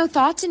like there's no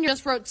thoughts and you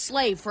just wrote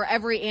slave for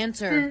every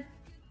answer.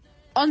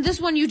 On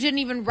this one, you didn't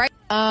even write.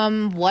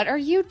 What are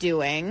you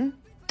doing?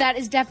 That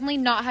is definitely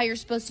not how you're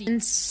supposed to.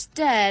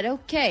 Instead,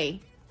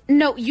 okay.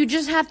 No, you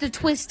just have to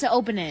twist to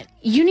open it.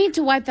 You need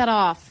to wipe that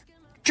off.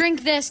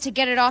 Drink this to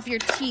get it off your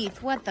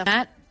teeth. What the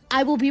Matt?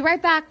 I will be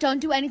right back. Don't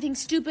do anything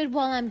stupid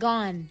while I'm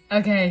gone.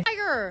 Okay.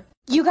 Tiger!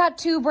 You got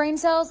 2 brain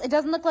cells? It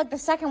doesn't look like the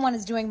second one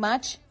is doing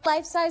much.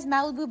 Life-size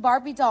Malibu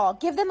Barbie doll.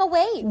 Give them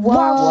away. Whoa.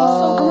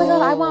 Oh my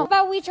god, I want... How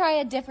about we try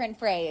a different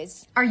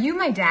phrase? Are you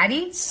my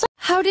daddy?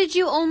 How did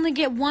you only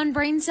get 1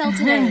 brain cell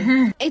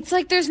today? It's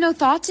like there's no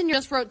thoughts and you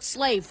just wrote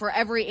slave for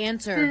every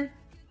answer.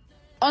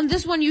 On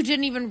this one, you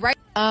didn't even write...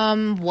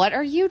 what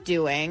are you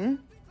doing?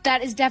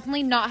 That is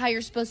definitely not how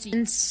you're supposed to...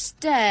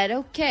 Instead,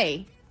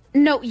 okay.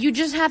 No, you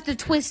just have to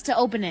twist to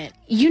open it.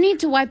 You need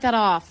to wipe that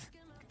off.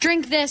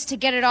 Drink this to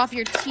get it off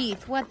your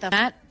teeth. What the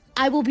Matt?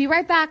 I will be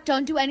right back.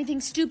 Don't do anything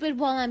stupid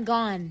while I'm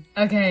gone.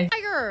 Okay.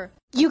 Tiger!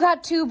 You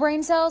got 2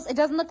 brain cells? It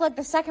doesn't look like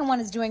the second one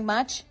is doing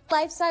much.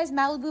 Life-size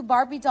Malibu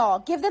Barbie doll.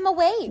 Give them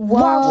away.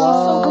 Whoa.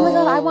 Oh my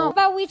god, I want...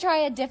 How about we try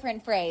a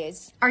different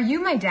phrase? Are you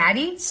my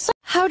daddy?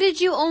 How did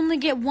you only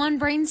get 1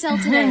 brain cell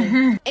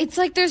today? It's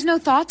like there's no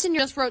thoughts and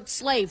you just wrote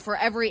slave for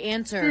every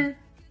answer.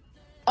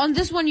 On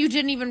this one, you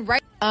didn't even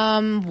write...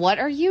 what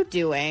are you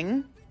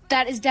doing?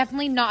 That is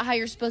definitely not how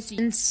you're supposed to...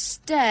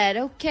 Instead,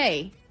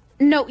 okay.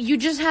 No, you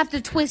just have to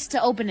twist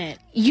to open it.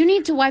 You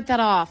need to wipe that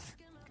off.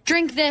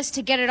 Drink this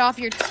to get it off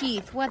your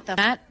teeth. What the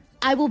Matt?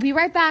 I will be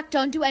right back.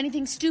 Don't do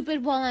anything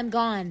stupid while I'm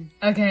gone.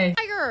 Okay.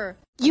 Tiger!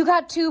 You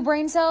got 2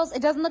 brain cells?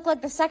 It doesn't look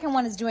like the second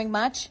one is doing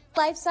much.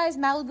 Life-size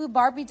Malibu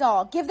Barbie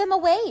doll. Give them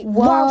away.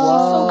 Whoa.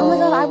 Oh my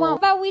god, I want... How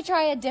about we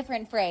try a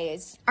different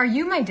phrase? Are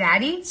you my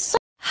daddy?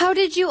 How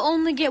did you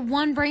only get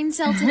 1 brain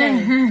cell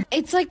today?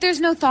 It's like there's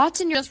no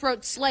thoughts and you just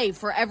wrote slave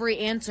for every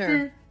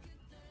answer.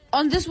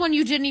 On this one,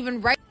 you didn't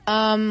even write...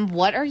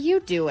 what are you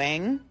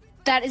doing?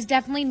 That is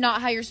definitely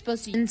not how you're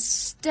supposed to...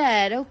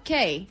 Instead,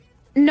 okay.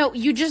 No,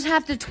 you just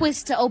have to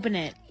twist to open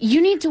it.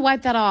 You need to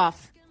wipe that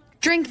off.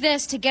 Drink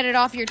this to get it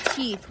off your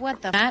teeth.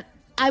 What the Matt?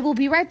 I will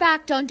be right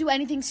back. Don't do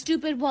anything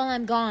stupid while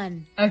I'm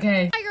gone.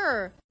 Okay.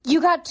 Tiger! You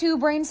got 2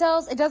 brain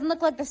cells? It doesn't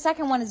look like the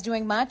second one is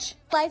doing much.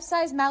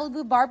 Life-size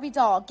Malibu Barbie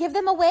doll. Give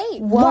them away.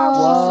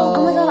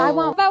 Oh my god, I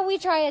want... How about we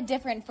try a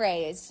different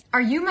phrase?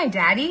 Are you my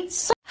daddy?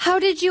 How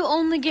did you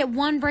only get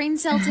 1 brain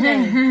cell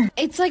today?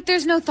 It's like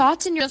there's no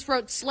thoughts and you just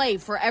wrote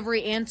slave for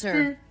every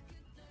answer.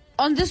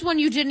 On this one,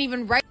 you didn't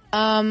even write...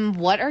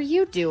 what are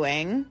you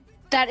doing?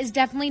 That is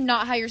definitely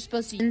not how you're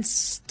supposed to...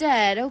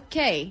 Instead,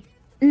 okay.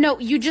 No,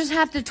 you just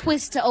have to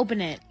twist to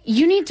open it.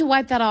 You need to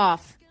wipe that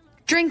off.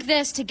 Drink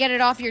this to get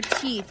it off your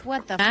teeth.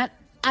 What the Matt?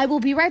 I will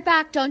be right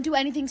back. Don't do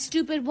anything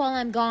stupid while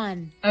I'm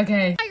gone.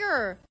 Okay.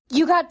 Tiger!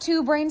 You got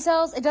 2 brain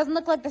cells? It doesn't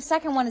look like the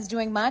second one is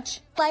doing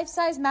much.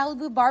 Life-size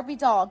Malibu Barbie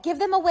doll. Give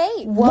them away.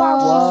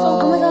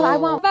 Oh my god, I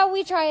want... How about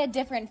we try a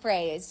different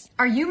phrase?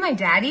 Are you my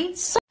daddy?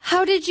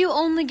 How did you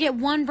only get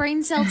 1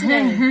 brain cell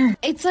today?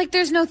 It's like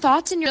there's no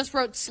thoughts and you just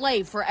wrote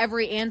slave for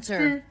every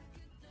answer.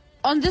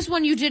 On this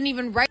one, you didn't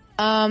even write...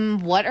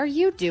 what are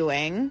you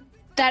doing?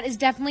 That is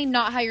definitely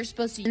not how you're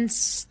supposed to...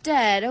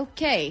 Instead,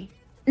 okay.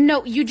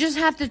 No, you just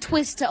have to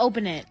twist to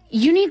open it.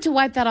 You need to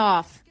wipe that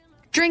off.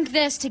 Drink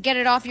this to get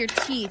it off your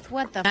teeth.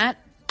 What the Matt?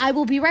 I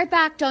will be right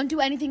back. Don't do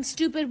anything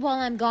stupid while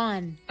I'm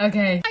gone.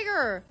 Okay.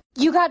 Tiger!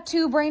 You got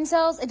 2 brain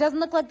cells? It doesn't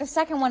look like the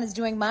second one is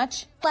doing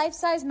much.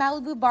 Life-size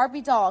Malibu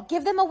Barbie doll.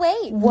 Give them away.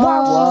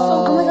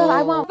 Oh my god,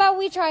 I want... How about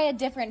we try a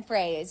different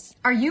phrase?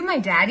 Are you my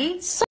daddy?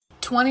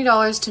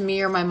 $20 to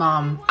me or my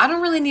mom. I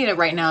don't really need it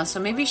right now, so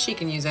maybe she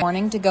can use it.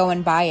 Morning to go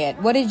and buy it.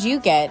 What did you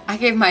get? I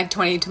gave my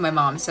 20 to my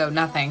mom, so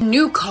nothing.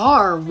 New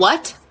car,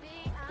 what?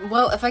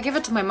 Well, if I give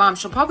it to my mom,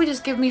 she'll probably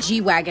just give me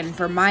G-Wagon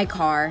for my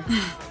car.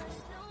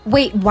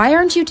 Wait, why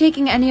aren't you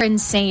taking any? You're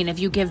insane if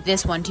you give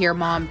this one to your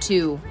mom,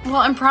 too. Well,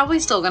 I'm probably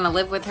still gonna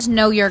live with her. Just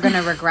know you're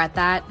gonna regret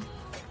that.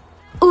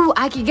 Ooh,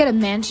 I could get a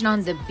mansion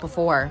on the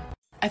before.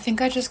 I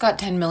think I just got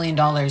 $10 million.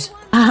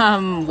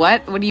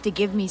 What? What do you to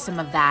give me some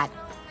of that?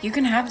 You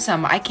can have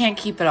some. I can't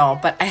keep it all,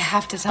 but I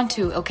have to sell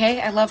to,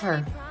 okay? I love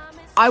her.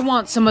 I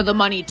want some of the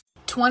money.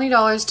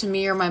 $20 to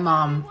me or my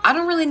mom. I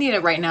don't really need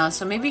it right now,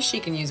 so maybe she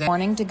can use it.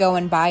 Morning to go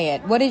and buy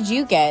it. What did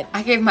you get?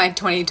 I gave my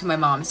 20 to my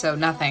mom, so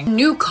nothing.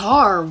 New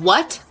car,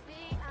 what?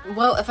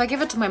 Well, if I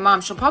give it to my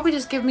mom, she'll probably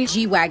just give me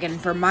G-Wagon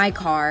for my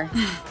car.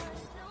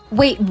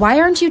 Wait, why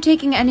aren't you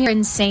taking any? You're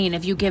insane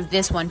if you give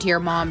this one to your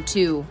mom,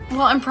 too.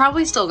 Well, I'm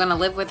probably still gonna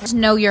live with her. Just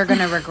know you're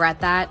gonna regret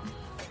that.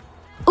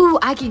 Ooh,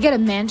 I could get a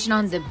mansion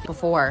on the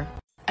before.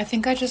 I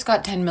think I just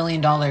got $10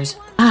 million.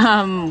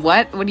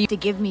 What? What do you to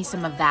give me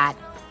some of that?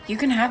 You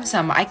can have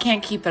some. I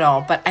can't keep it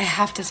all, but I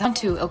have to sell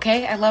to,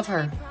 okay? I love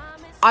her.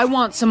 I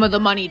want some of the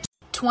money.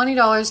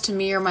 $20 to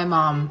me or my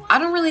mom. I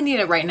don't really need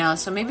it right now,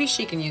 so maybe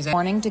she can use it.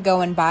 Morning to go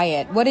and buy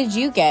it. What did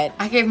you get?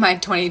 I gave my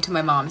 20 to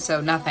my mom,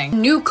 so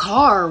nothing. New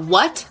car,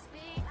 what?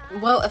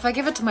 Well, if I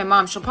give it to my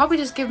mom, she'll probably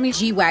just give me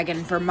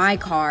G-Wagon for my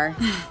car.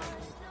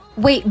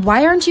 Wait,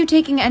 why aren't you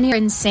taking any? You're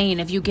insane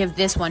if you give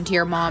this one to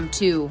your mom,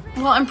 too.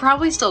 Well, I'm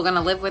probably still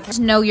gonna live with her. Just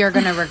know you're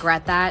gonna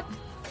regret that.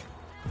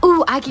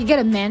 Ooh, I could get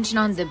a mansion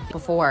on the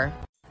before.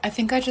 I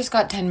think I just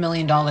got $10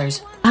 million.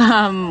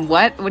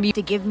 What? What do you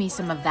to give me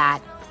some of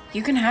that?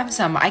 You can have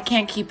some. I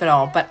can't keep it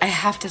all, but I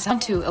have to sell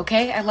to,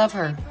 okay? I love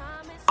her.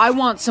 I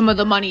want some of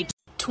the money.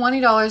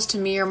 $20 to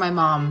me or my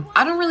mom.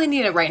 I don't really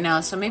need it right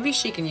now, so maybe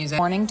she can use it.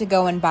 Morning to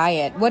go and buy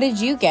it. What did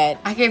you get?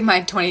 I gave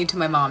my 20 to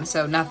my mom,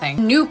 so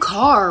nothing. New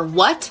car,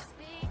 what?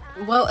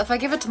 Well, if I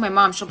give it to my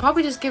mom, she'll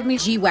probably just give me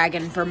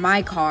G-Wagon for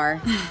my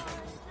car.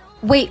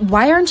 Wait,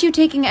 why aren't you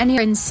taking any?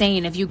 You're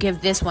insane if you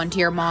give this one to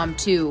your mom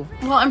too.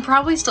 Well, I'm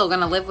probably still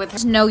gonna live with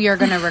her. No, you're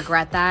gonna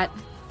regret that.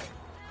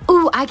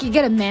 Ooh, I could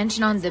get a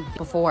mansion on the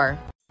before.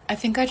 I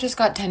think I just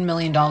got $10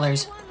 million.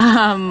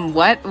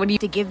 What? What do you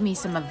to give me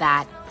some of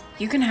that?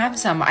 You can have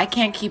some. I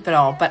can't keep it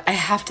all, but I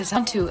have to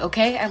some too,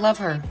 okay? I love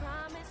her.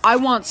 I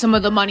want some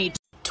of the money.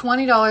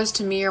 $20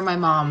 to me or my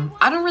mom.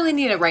 I don't really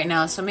need it right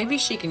now, so maybe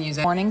she can use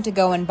it. Morning to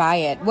go and buy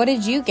it. What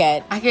did you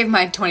get? I gave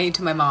my 20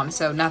 to my mom,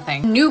 so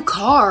nothing. New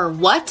car,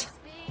 what?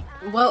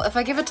 Well, if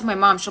I give it to my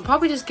mom, she'll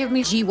probably just give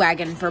me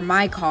G-Wagon for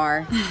my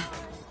car.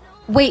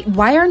 Wait,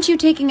 why aren't you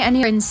taking any?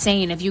 You're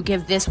insane if you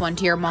give this one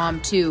to your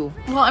mom too.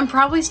 Well, I'm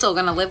probably still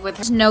gonna live with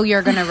her. No,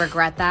 you're gonna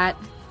regret that.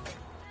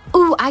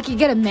 Ooh, I could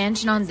get a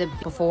mansion on the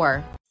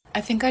before.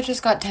 I think I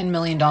just got $10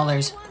 million.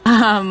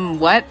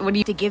 What? What do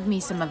you to give me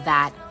some of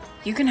that?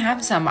 You can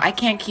have some. I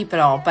can't keep it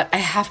all, but I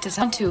have to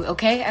some too,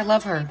 okay? I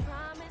love her.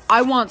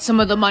 I want some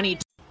of the money.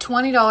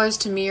 $20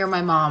 to me or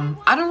my mom.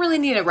 I don't really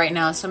need it right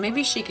now, so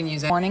maybe she can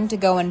use it. Morning to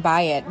go and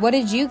buy it. What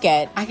did you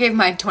get? I gave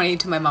my 20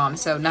 to my mom,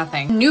 so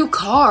nothing. New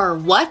car,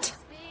 what?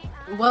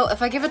 Well,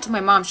 if I give it to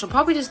my mom, she'll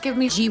probably just give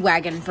me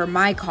G-Wagon for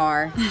my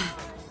car.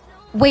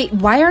 Wait,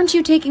 why aren't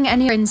you taking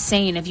any? You're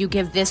insane if you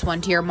give this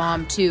one to your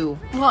mom too.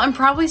 Well, I'm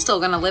probably still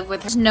gonna live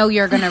with her. No,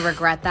 you're gonna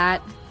regret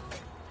that.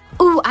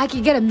 Ooh, I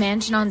could get a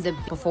mansion on the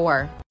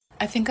before.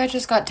 I think I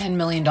just got $10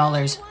 million.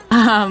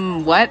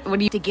 What? What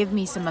do you to give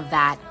me some of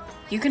that?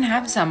 You can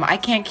have some. I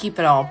can't keep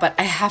it all, but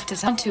I have to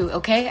some too,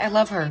 okay? I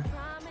love her.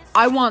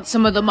 I want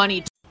some of the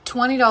money.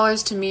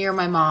 $20 to me or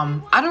my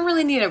mom. I don't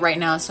really need it right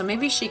now, so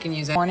maybe she can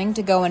use it. Morning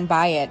to go and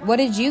buy it. What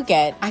did you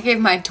get? I gave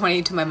my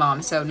 20 to my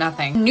mom, so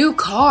nothing. New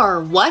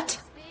car,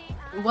 what?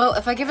 Well,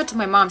 if I give it to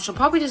my mom, she'll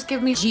probably just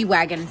give me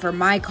G-Wagon for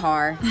my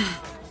car.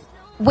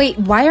 Wait,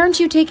 why aren't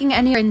you taking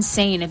any? You're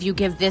insane if you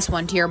give this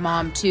one to your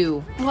mom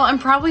too. Well, I'm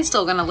probably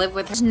still gonna live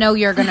with her. No,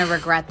 you're gonna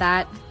regret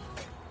that.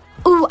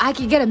 Ooh, I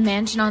could get a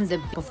mansion on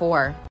the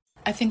before.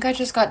 I think I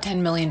just got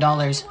 $10 million.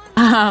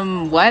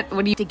 What?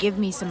 What do you to give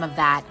me some of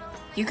that?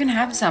 You can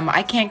have some.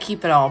 I can't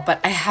keep it all, but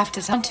I have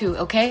to some too,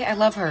 okay? I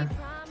love her.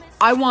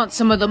 I want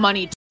some of the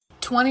money.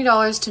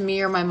 $20 to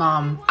me or my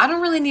mom. I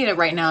don't really need it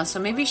right now, so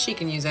maybe she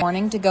can use it.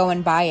 Morning to go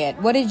and buy it.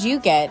 What did you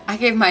get? I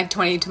gave my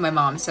 20 to my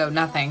mom, so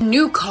nothing.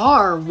 New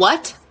car,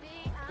 what?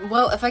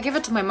 Well, if I give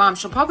it to my mom,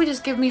 she'll probably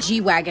just give me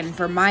G-Wagon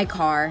for my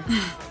car.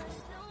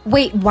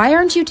 Wait, why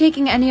aren't you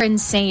taking any? You're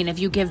insane if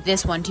you give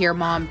this one to your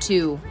mom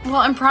too. Well,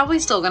 I'm probably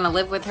still gonna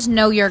live with her.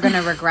 No, you're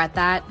gonna regret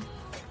that.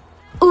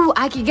 Ooh,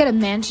 I could get a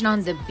mansion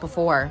on the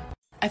before.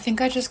 I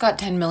think I just got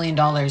 $10 million.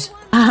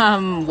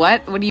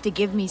 What? What do you to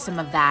give me some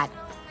of that?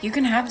 You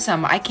can have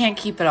some. I can't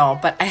keep it all,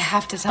 but I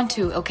have to some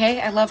too,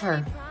 okay? I love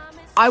her.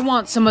 I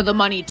want some of the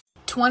money.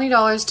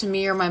 $20 to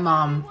me or my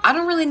mom. I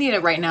don't really need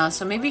it right now,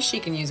 so maybe she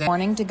can use it.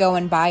 Morning to go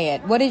and buy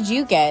it. What did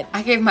you get?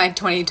 I gave my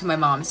 20 to my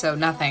mom, so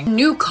nothing.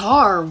 New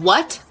car,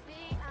 what?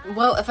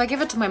 Well, if I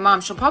give it to my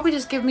mom, she'll probably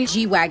just give me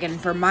G-Wagon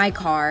for my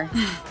car.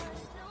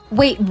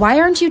 Wait, why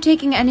aren't you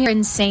taking any? You're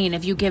insane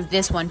if you give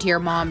this one to your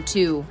mom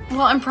too.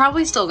 Well, I'm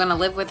probably still gonna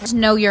live with her.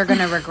 No, you're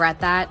gonna regret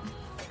that.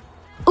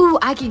 Ooh,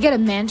 I could get a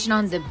mansion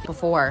on the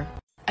before.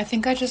 I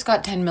think I just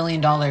got $10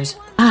 million.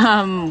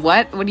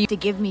 What? What do you to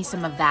give me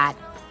some of that?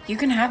 You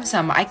can have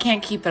some. I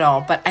can't keep it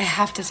all, but I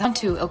have to some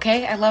too,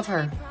 okay? I love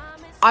her.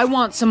 I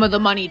want some of the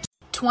money.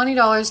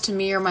 $20 to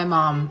me or my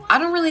mom. I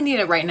don't really need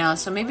it right now,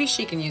 so maybe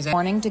she can use it.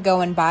 Morning to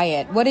go and buy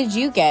it. What did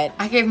you get?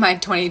 I gave my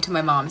 20 to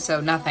my mom,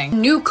 so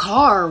nothing. New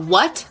car,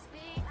 what?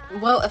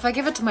 Well, if I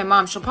give it to my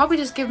mom, she'll probably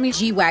just give me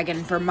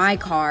G-Wagon for my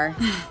car.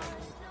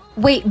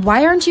 Wait,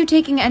 why aren't you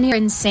taking any? You're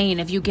insane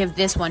if you give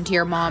this one to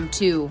your mom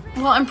too.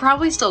 Well, I'm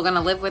probably still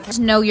gonna live with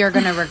her. No, you're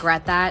gonna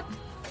regret that.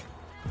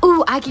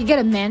 Ooh, I could get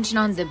a mansion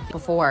on the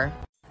before.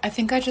 I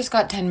think I just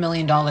got $10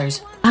 million.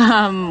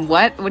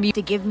 What? What do you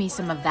to give me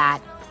some of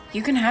that?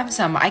 You can have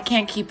some. I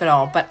can't keep it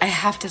all, but I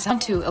have to some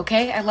too,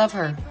 okay? I love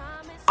her.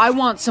 I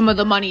want some of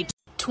the money.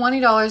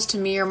 $20 to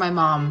me or my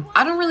mom.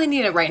 I don't really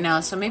need it right now,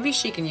 so maybe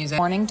she can use it.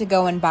 Morning to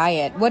go and buy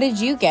it. What did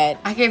you get?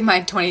 I gave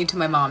my 20 to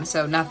my mom,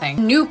 so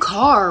nothing. New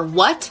car,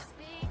 what?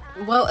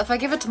 Well, if I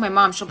give it to my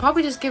mom, she'll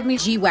probably just give me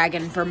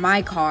G-Wagon for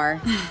my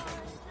car.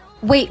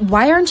 Wait,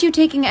 why aren't you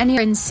taking any?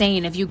 You're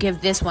insane if you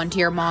give this one to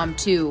your mom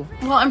too.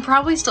 Well, I'm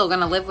probably still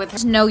gonna live with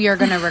her. No, you're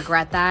gonna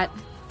regret that.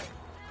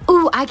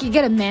 Ooh, I could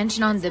get a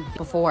mansion on the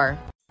before.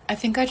 I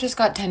think I just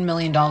got $10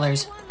 million.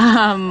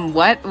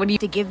 What? What do you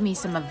to give me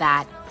some of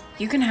that?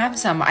 You can have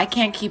some. I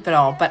can't keep it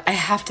all, but I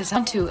have to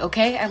some too,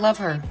 okay? I love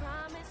her.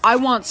 I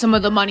want some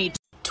of the money.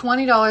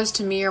 $20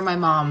 to me or my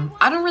mom.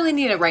 I don't really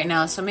need it right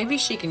now, so maybe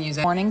she can use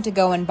it. Morning to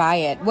go and buy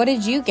it. What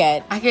did you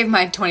get? I gave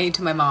my 20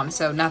 to my mom,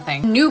 so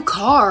nothing. New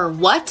car,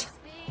 what?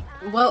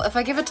 Well, if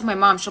I give it to my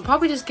mom, she'll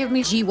probably just give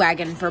me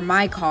G-Wagon for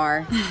my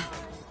car.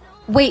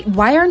 Wait,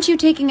 why aren't you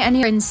taking any?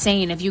 You're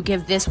insane if you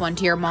give this one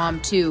to your mom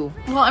too.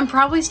 Well, I'm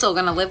probably still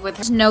gonna live with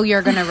her. No,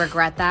 you're gonna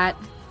regret that.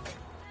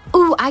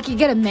 Ooh, I could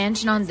get a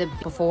mansion on the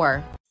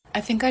before.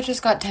 I think I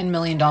just got $10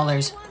 million.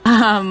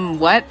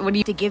 What? What do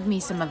you to give me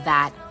some of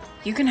that?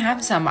 You can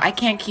have some. I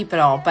can't keep it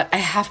all, but I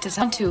have to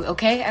sell to,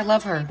 okay? I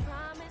love her.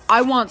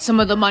 I want some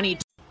of the money.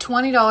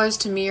 $20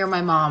 to me or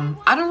my mom.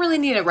 I don't really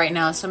need it right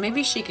now, so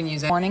maybe she can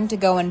use it. Morning to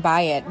go and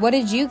buy it. What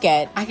did you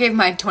get? I gave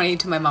my 20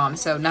 to my mom,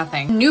 so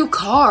nothing. New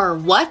car,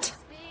 what?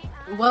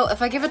 Well,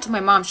 if I give it to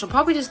my mom, she'll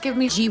probably just give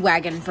me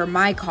G-Wagon for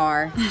my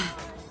car.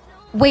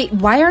 Wait,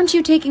 why aren't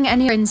you taking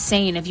any? You're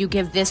insane if you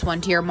give this one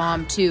to your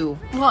mom too.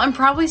 Well, I'm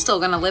probably still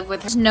gonna live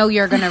with her. No,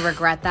 you're gonna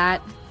regret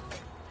that.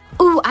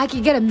 Ooh, I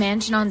could get a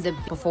mansion on the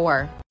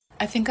before.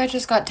 I think I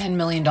just got $10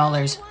 million.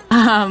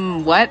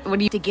 What? What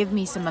do you to give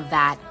me some of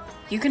that?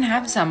 You can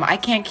have some. I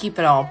can't keep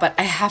it all, but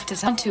I have to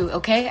sell to,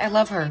 okay? I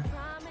love her.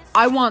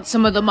 I want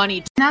some of the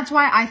money. That's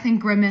why I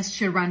think Grimace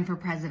should run for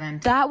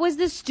president. That was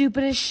the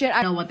stupidest shit.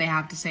 I know what they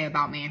have to say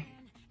about me.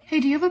 Hey,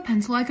 do you have a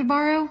pencil I could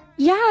borrow?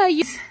 Yeah,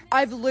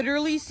 I've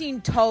literally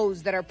seen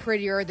toes that are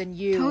prettier than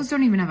you. Toes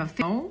don't even have a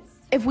face.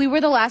 If we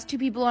were the last two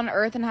people on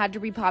Earth and had to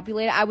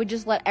repopulate it, I would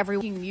just let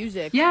everyone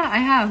music. Yeah, I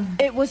have.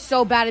 It was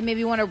so bad it made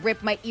me want to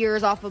rip my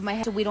ears off of my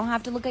head so we don't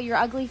have to look at your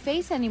ugly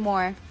face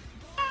anymore.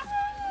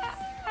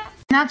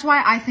 That's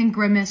why I think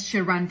Grimace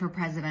should run for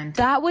president.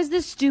 That was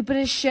the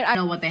stupidest shit. I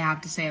know what they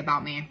have to say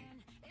about me.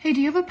 Hey,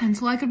 do you have a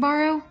pencil I could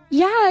borrow?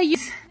 Yeah,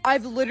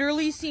 I've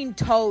literally seen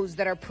toes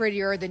that are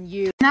prettier than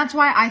you. That's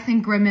why I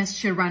think Grimace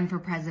should run for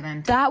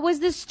president. That was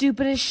the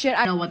stupidest shit.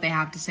 I know what they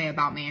have to say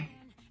about me.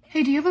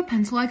 Hey, do you have a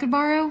pencil I could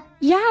borrow?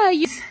 Yeah,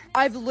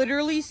 I've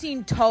literally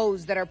seen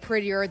toes that are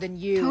prettier than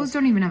you. Toes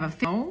don't even have a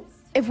face.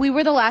 If we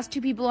were the last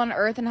two people on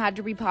Earth and had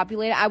to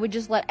repopulate it, I would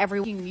just let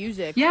everyone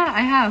music. Yeah,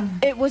 I have.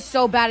 It was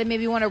so bad it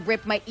made me want to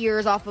rip my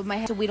ears off of my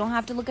head so we don't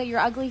have to look at your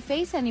ugly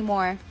face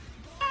anymore.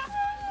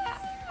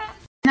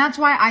 That's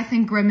why I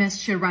think Grimace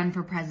should run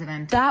for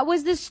president. That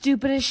was the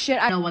stupidest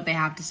shit. I know what they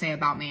have to say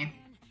about me.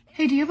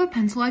 Hey, do you have a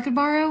pencil I could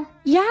borrow?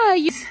 Yeah,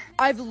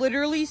 I've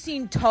literally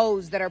seen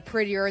toes that are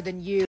prettier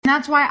than you.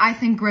 That's why I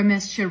think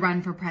Grimace should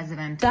run for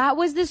president. That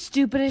was the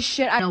stupidest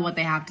shit. I know what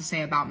they have to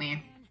say about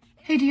me.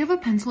 Hey, do you have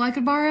a pencil I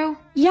could borrow?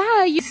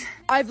 Yeah,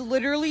 I've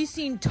literally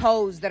seen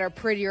toes that are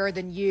prettier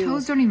than you.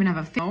 Toes don't even have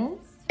a face.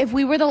 If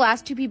we were the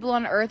last two people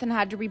on Earth and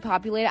had to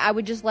repopulate it, I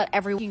would just let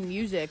everyone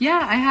music.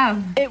 Yeah, I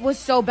have. It was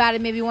so bad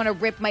it made me want to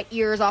rip my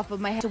ears off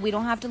of my head so we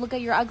don't have to look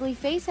at your ugly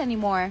face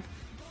anymore.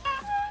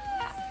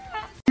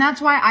 That's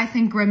why I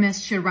think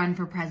Grimace should run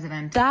for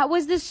president. That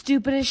was the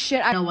stupidest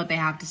shit. I know what they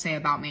have to say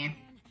about me.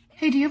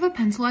 Hey, do you have a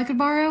pencil I could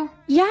borrow?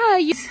 Yeah,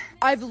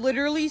 I've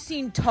literally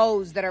seen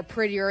toes that are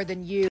prettier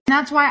than you.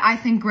 That's why I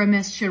think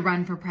Grimace should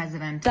run for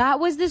president. That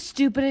was the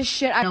stupidest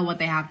shit. I know what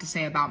they have to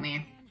say about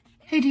me.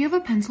 Hey, do you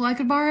have a pencil I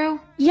could borrow?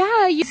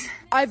 Yeah,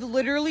 I've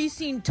literally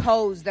seen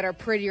toes that are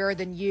prettier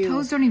than you.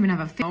 Toes don't even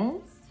have a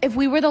face. If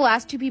we were the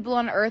last two people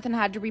on Earth and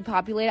had to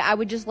repopulate it, I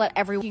would just let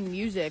everyone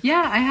music.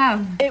 Yeah, I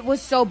have. It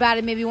was so bad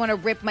it made me want to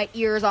rip my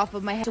ears off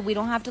of my head so we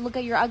don't have to look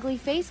at your ugly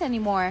face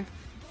anymore.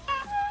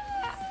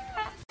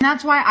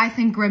 That's why I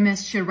think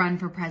Grimace should run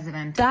for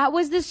president. That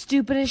was the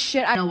stupidest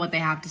shit. I know what they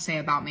have to say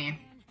about me.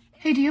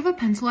 Hey, do you have a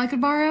pencil I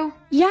could borrow?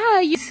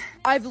 Yeah,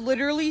 I've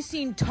literally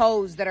seen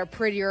toes that are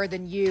prettier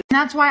than you.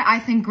 That's why I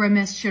think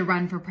Grimace should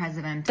run for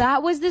president.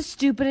 That was the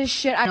stupidest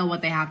shit. I know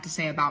what they have to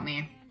say about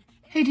me.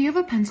 Hey, do you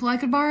have a pencil I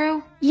could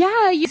borrow?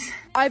 Yeah,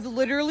 I've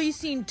literally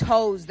seen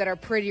toes that are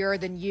prettier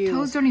than you.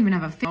 Toes don't even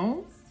have a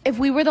face. If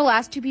we were the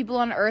last two people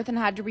on Earth and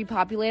had to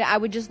repopulate it, I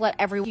would just let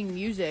everyone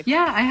music.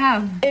 Yeah, I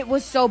have. It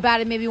was so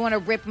bad it made me want to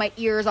rip my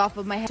ears off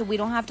of my head so we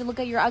don't have to look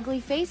at your ugly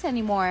face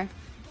anymore.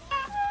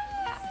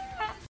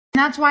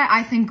 That's why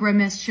I think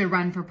Grimace should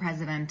run for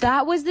president.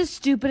 That was the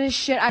stupidest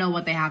shit. I know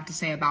what they have to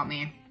say about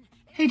me.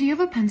 Hey, do you have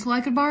a pencil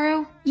I could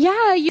borrow?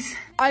 Yeah,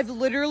 I've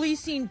literally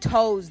seen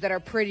toes that are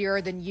prettier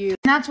than you.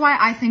 That's why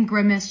I think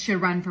Grimace should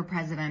run for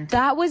president.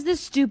 That was the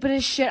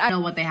stupidest shit. I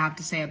know what they have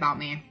to say about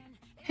me.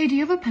 Hey, do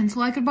you have a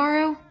pencil I could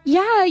borrow?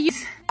 Yeah,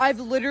 I've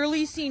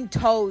literally seen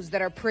toes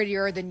that are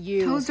prettier than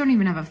you. Toes don't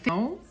even have a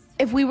face.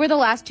 If we were the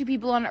last two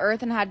people on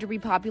Earth and had to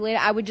repopulate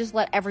it, I would just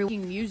let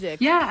everyone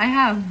music. Yeah, I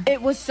have.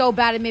 It was so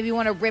bad it made me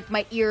want to rip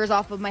my ears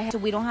off of my head so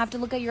we don't have to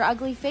look at your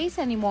ugly face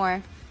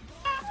anymore.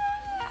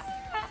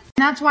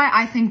 That's why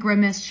I think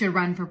Grimace should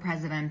run for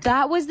president.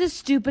 That was the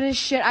stupidest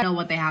shit. I know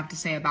what they have to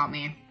say about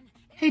me.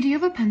 Hey, do you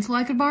have a pencil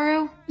I could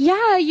borrow?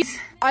 Yeah,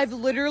 I've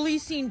literally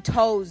seen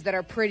toes that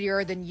are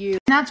prettier than you.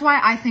 That's why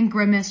I think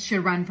Grimace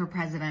should run for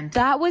president.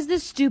 That was the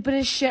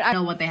stupidest shit. I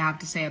know what they have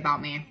to say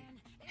about me.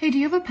 Hey, do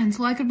you have a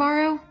pencil I could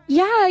borrow?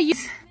 Yeah,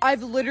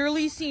 I've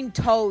literally seen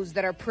toes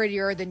that are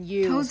prettier than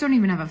you. Toes don't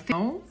even have a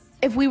face.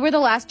 If we were the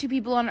last two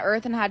people on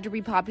Earth and had to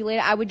repopulate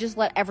it, I would just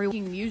let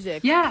everyone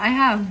music. Yeah, I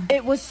have.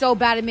 It was so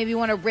bad it made me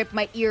want to rip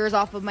my ears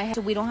off of my head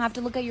so we don't have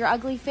to look at your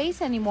ugly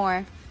face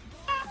anymore.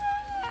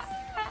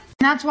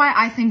 That's why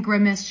I think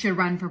Grimace should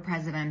run for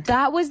president.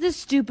 That was the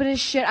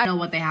stupidest shit. I know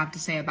what they have to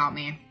say about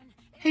me.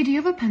 Hey, do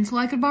you have a pencil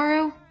I could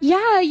borrow?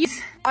 Yeah,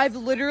 I've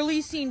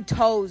literally seen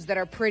toes that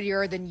are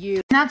prettier than you.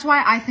 That's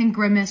why I think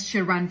Grimace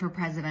should run for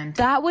president.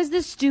 that was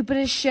the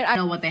stupidest shit I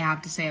know what they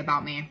have to say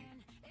about me.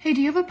 Hey, do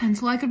you have a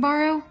pencil I could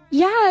borrow?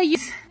 Yeah,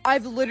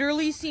 I've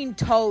literally seen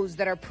toes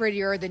that are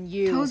prettier than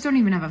you. Toes don't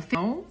even have a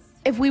face.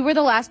 if we were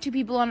the last two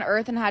people on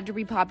Earth and had to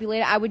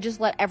repopulate, I would just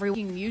let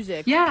everyone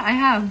music. Yeah, I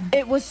have.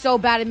 It was so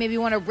bad it made me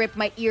want to rip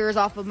my ears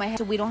off of my head.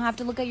 So we don't have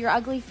to look at your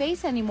ugly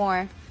face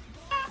anymore.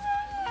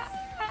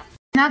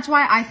 That's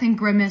why I think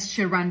Grimace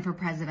should run for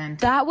president.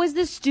 That was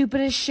the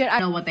stupidest shit I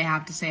know what they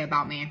have to say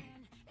about me.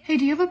 Hey,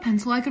 do you have a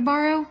pencil I could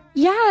borrow?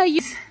 Yeah,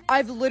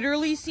 I've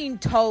literally seen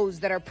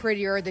toes that are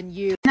prettier than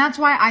you. That's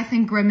why I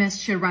think Grimace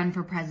should run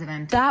for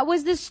president. that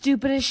was the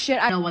stupidest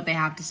shit I know what they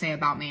have to say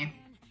about me.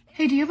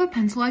 Hey, do you have a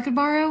pencil I could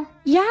borrow?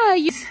 Yeah,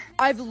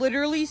 I've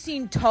literally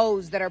seen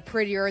toes that are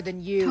prettier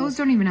than you. Toes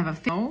don't even have a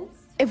face.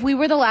 if we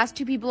were the last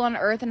two people on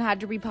Earth and had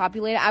to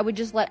repopulate, I would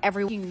just let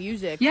everyone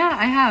music. Yeah,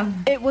 I have.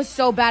 It was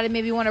so bad it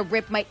made me want to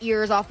rip my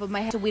ears off of my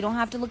head. So we don't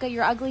have to look at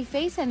your ugly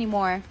face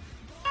anymore.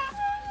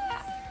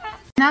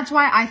 That's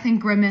why I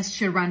think Grimace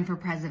should run for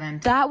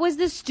president. That was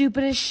the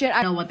stupidest shit.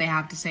 I know what they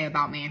have to say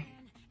about me.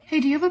 Hey,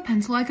 do you have a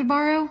pencil I could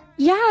borrow?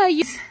 Yeah,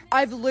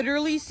 I've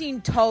literally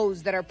seen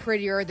toes that are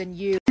prettier than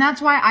you.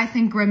 That's why I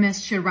think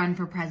Grimace should run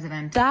for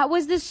president. that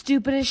was the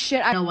stupidest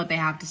shit. I know what they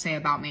have to say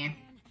about me.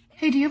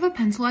 Hey, do you have a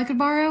pencil I could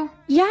borrow?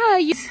 Yeah,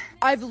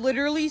 I've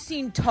literally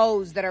seen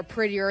toes that are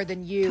prettier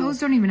than you. Toes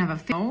don't even have a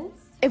face.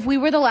 if we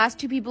were the last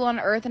two people on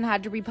Earth and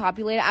had to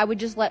repopulate, I would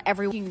just let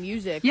everyone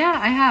music. Yeah,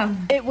 I have.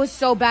 It was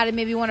so bad it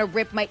made me want to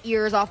rip my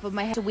ears off of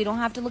my head. So we don't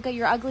have to look at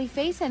your ugly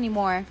face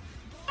anymore.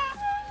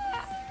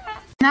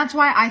 That's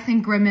why I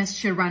think Grimace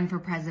should run for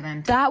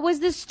president. That was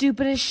the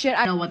stupidest shit.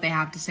 I know what they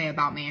have to say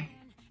about me.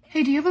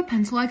 Hey, do you have a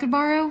pencil I could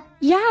borrow?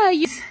 Yeah,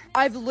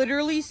 I've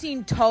literally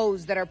seen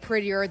toes that are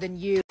prettier than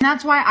you.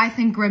 That's why I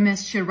think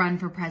Grimace should run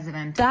for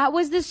president. that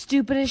was the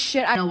stupidest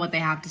shit. I know what they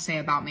have to say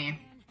about me.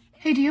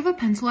 Hey, do you have a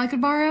pencil I could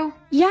borrow?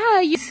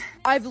 Yeah,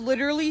 I've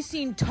literally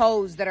seen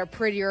toes that are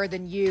prettier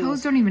than you.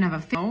 Toes don't even have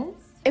a face.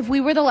 if we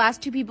were the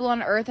last two people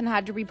on Earth and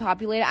had to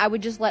repopulate, I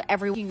would just let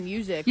everyone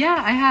music. Yeah,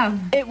 I have.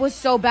 It was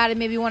so bad it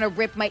made me want to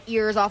rip my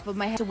ears off of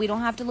my head. So we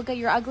don't have to look at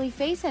your ugly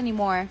face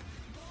anymore.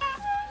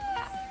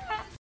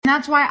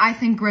 That's why I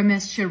think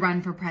Grimace should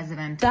run for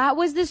president. That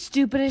was the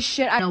stupidest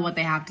shit. I know what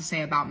they have to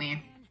say about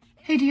me.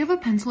 Hey, do you have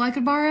a pencil I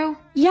could borrow?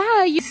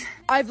 Yeah,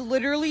 I've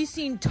literally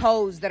seen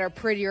toes that are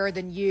prettier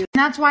than you.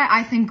 That's why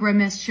I think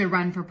Grimace should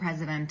run for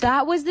president.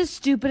 that was the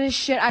stupidest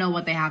shit. I know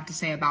what they have to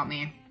say about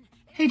me.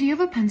 Hey, do you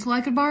have a pencil I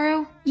could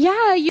borrow?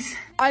 Yeah,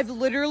 I've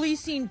literally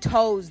seen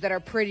toes that are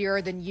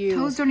prettier than you.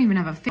 Toes don't even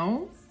have a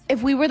face.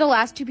 if we were the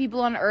last two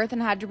people on Earth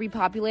and had to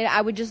repopulate,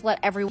 I would just let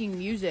everyone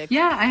music.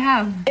 Yeah, I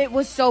have. It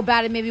was so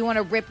bad it made me want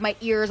to rip my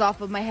ears off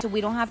of my head. So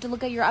we don't have to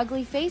look at your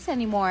ugly face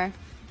anymore.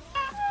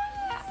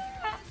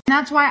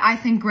 That's why I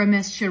think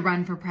Grimace should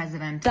run for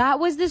president. That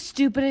was the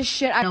stupidest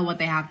shit. I know what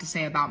they have to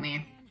say about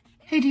me.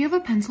 Hey, do you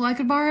have a pencil I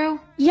could borrow?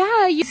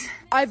 Yeah,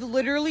 I've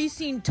literally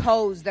seen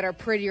toes that are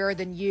prettier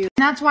than you.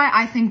 That's why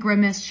I think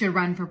Grimace should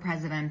run for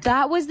president.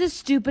 that was the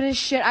stupidest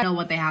shit. I know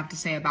what they have to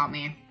say about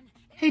me.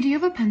 Hey, do you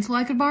have a pencil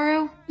I could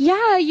borrow?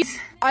 Yeah,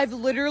 I've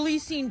literally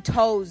seen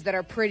toes that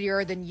are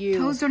prettier than you.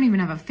 Toes don't even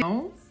have a face.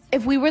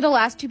 if we were the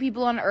last two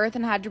people on Earth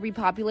and had to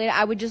repopulate,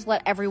 I would just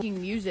let everyone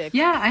music.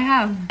 Yeah, I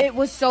have. It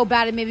was so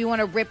bad it made me want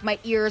to rip my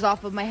ears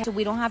off of my head. So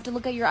we don't have to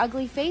look at your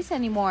ugly face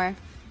anymore.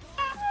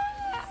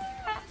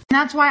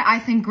 That's why I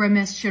think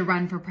Grimace should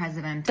run for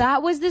president.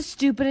 That was the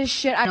stupidest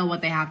shit. I know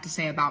what they have to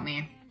say about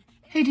me.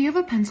 Hey, do you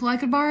have a pencil I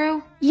could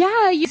borrow?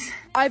 Yeah,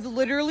 I've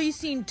literally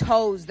seen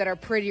toes that are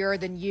prettier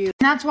than you.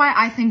 That's why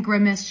I think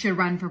Grimace should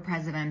run for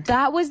president.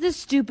 that was the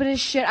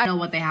stupidest shit. I know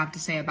what they have to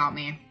say about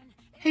me.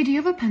 Hey, do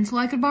you have a pencil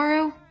I could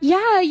borrow?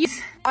 Yeah,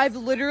 I've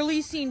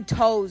literally seen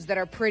toes that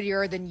are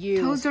prettier than you.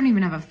 Toes don't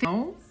even have a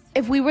face.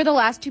 if we were the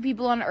last two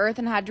people on Earth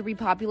and had to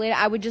repopulate,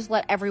 I would just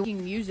let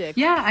everyone music.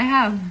 Yeah, I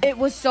have. It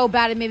was so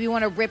bad it made me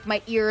want to rip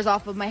my ears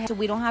off of my head. So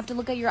we don't have to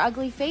look at your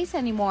ugly face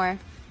anymore.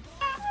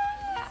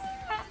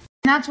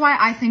 That's why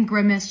I think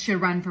Grimace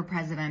should run for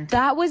president.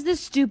 That was the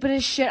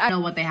stupidest shit. I know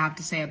what they have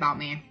to say about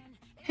me.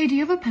 Hey, do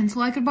you have a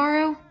pencil I could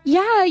borrow?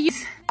 Yeah,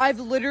 I've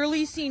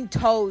literally seen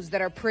toes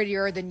that are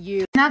prettier than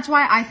you. That's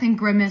why I think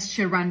Grimace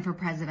should run for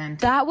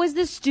president. that was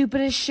the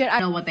stupidest shit. I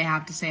know what they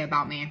have to say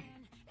about me.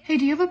 Hey,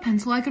 do you have a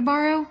pencil I could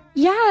borrow?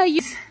 Yeah,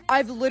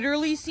 I've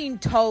literally seen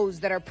toes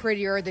that are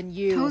prettier than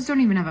you. Toes don't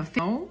even have a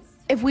face.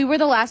 if we were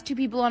the last two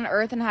people on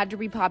Earth and had to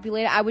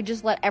repopulate, I would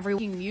just let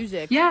everyone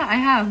music. Yeah, I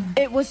have.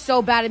 It was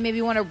so bad it made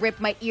me want to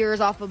rip my ears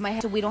off of my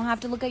head. So we don't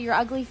have to look at your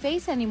ugly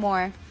face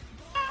anymore.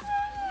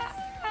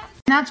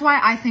 That's why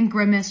I think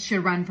Grimace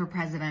should run for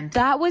president.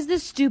 That was the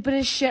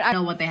stupidest shit. I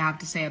know what they have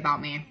to say about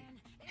me.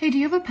 Hey, do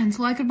you have a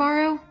pencil I could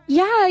borrow?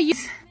 Yeah,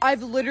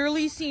 I've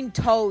literally seen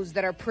toes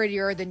that are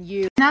prettier than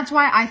you. That's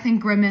why I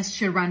think Grimace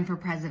should run for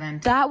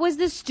president. that was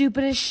the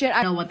stupidest shit.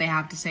 I know what they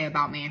have to say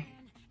about me.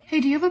 Hey,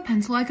 do you have a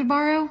pencil I could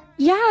borrow?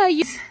 Yeah,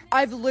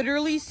 I've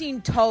literally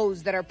seen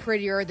toes that are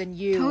prettier than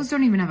you. Toes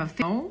don't even have a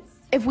face.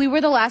 If we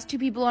were the last two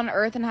people on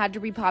Earth and had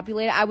to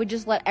repopulate it, I would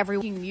just let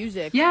everyone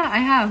music. Yeah, I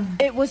have.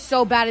 It was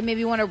so bad it made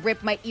me want to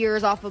rip my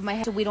ears off of my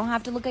head so we don't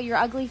have to look at your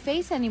ugly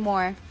face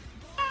anymore.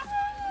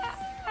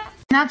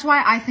 That's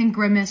why I think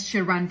Grimace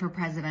should run for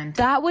president.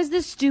 That was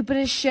the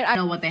stupidest shit I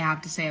know what they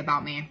have to say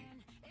about me.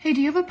 Hey,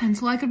 do you have a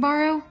pencil I could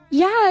borrow?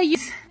 Yeah,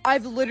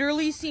 I've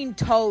literally seen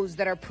toes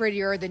that are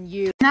prettier than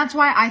you. That's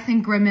why I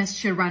think Grimace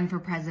should run for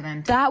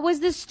president. That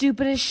was the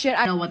stupidest shit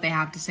I know what they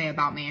have to say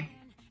about me.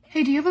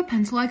 Hey, do you have a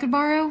pencil I could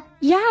borrow?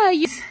 Yeah,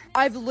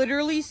 I've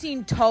literally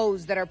seen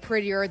toes that are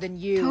prettier than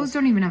you. Toes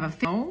don't even have a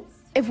face.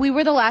 If we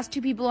were the last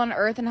two people on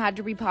Earth and had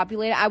to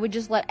repopulate it, I would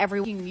just let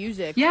everyone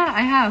music. Yeah,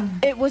 I have.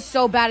 It was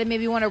so bad it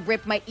made me want to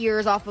rip my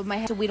ears off of my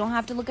head so we don't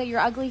have to look at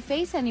your ugly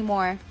face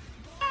anymore.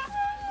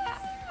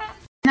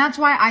 That's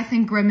why I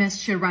think Grimace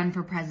should run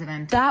for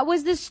president. That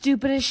was the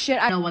stupidest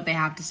shit I know what they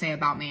have to say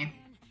about me.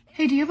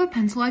 Hey, do you have a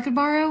pencil I could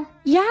borrow?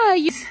 Yeah,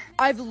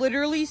 I've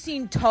literally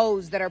seen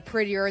toes that are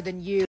prettier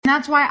than you.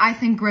 That's why I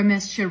think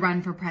Grimace should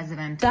run for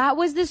president. That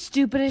was the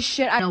stupidest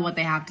shit I know what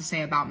they have to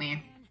say about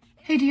me.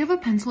 Hey, do you have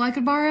a pencil I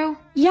could borrow?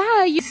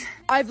 Yeah,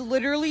 I've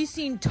literally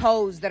seen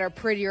toes that are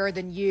prettier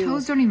than you.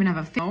 Toes don't even have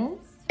a face.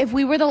 If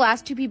we were the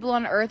last two people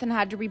on Earth and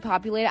had to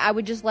repopulate it, I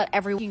would just let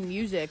everyone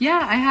music. Yeah,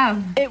 I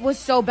have. It was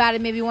so bad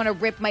it made me want to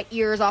rip my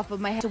ears off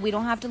of my head so we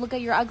don't have to look at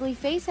your ugly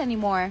face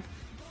anymore.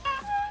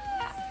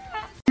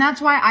 That's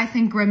why I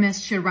think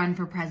Grimace should run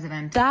for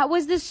president. That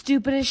was the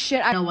stupidest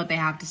shit I know what they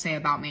have to say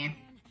about me.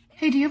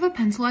 Hey, do you have a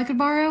pencil I could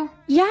borrow?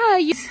 Yeah,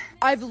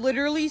 I've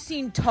literally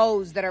seen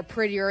toes that are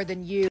prettier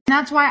than you.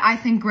 That's why I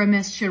think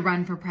Grimace should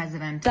run for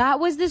president. That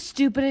was the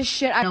stupidest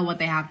shit I know what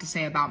they have to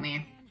say about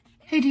me.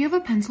 Hey, do you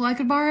have a pencil I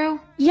could borrow?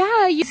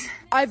 Yeah,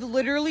 I've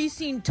literally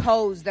seen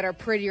toes that are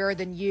prettier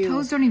than you.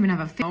 Toes don't even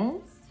have a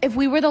face. If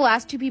we were the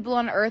last two people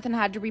on Earth and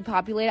had to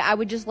repopulate it, I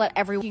would just let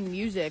everyone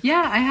music.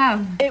 Yeah, I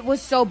have. It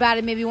was so bad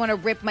it made me want to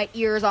rip my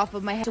ears off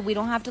of my head so we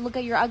don't have to look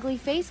at your ugly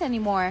face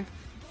anymore.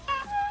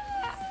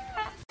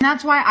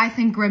 That's why I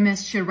think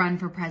Grimace should run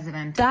for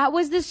president. That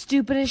was the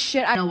stupidest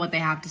shit I know what they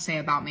have to say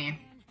about me.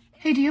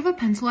 Hey, do you have a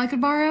pencil I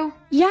could borrow?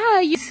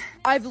 Yeah,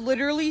 I've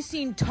literally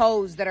seen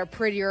toes that are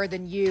prettier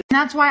than you.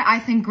 That's why I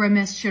think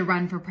Grimace should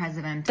run for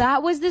president.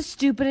 That was the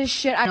stupidest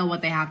shit I know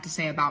what they have to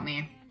say about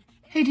me.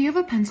 Hey, do you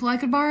have a pencil I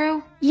could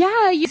borrow?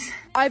 Yeah,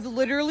 I've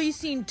literally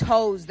seen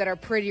toes that are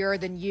prettier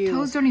than you.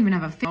 Toes don't even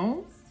have a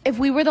face. If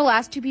we were the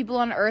last two people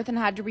on Earth and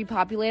had to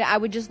repopulate it, I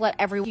would just let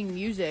everyone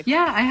music.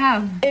 Yeah, I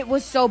have. It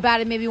was so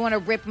bad it made me want to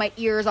rip my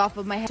ears off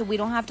of my head so we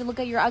don't have to look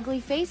at your ugly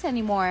face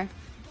anymore.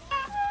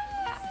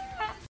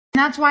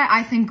 That's why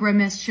I think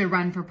Grimace should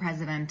run for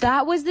president.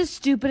 That was the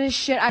stupidest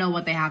shit I know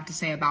what they have to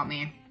say about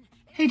me.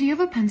 Hey, do you have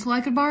a pencil I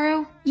could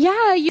borrow?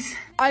 Yeah,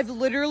 I've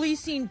literally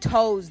seen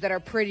toes that are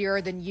prettier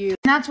than you.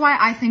 That's why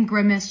I think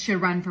Grimace should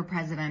run for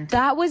president.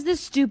 That was the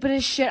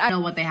stupidest shit I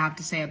know what they have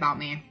to say about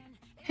me.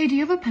 Hey, do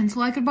you have a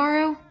pencil I could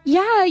borrow?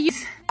 Yeah,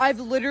 I've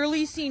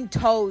literally seen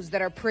toes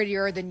that are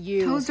prettier than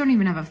you. Toes don't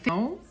even have a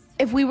face.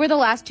 If we were the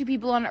last two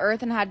people on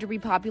Earth and had to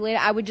repopulate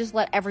it, I would just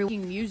let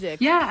everyone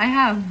music. Yeah, I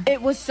have.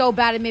 It was so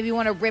bad it made me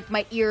want to rip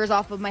my ears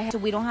off of my head so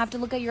we don't have to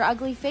look at your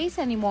ugly face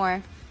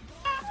anymore.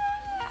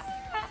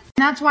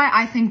 That's why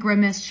I think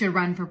Grimace should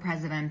run for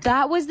president.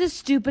 That was the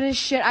stupidest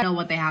shit I know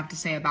what they have to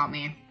say about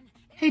me.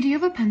 Hey, do you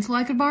have a pencil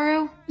I could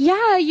borrow?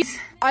 Yeah,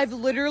 I've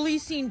literally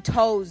seen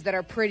toes that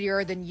are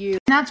prettier than you.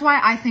 That's why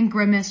I think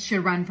Grimace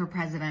should run for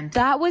president.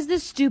 That was the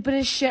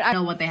stupidest shit I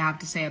know what they have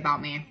to say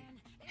about me.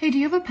 Hey, do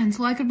you have a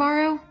pencil I could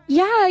borrow?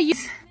 Yeah,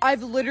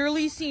 I've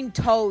literally seen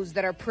toes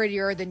that are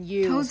prettier than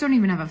you. Toes don't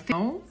even have a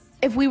face.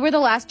 If we were the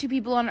last two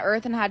people on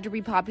Earth and had to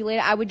repopulate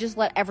it, I would just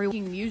let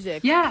everyone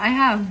music. Yeah, I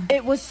have.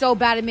 It was so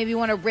bad it made me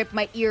want to rip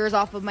my ears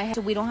off of my head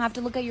so we don't have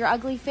to look at your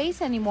ugly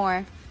face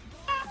anymore.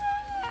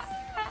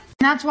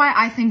 That's why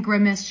I think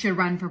Grimace should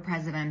run for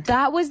president.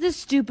 That was the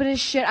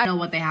stupidest shit I know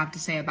what they have to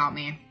say about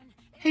me.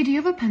 Hey, do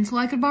you have a pencil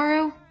I could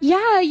borrow?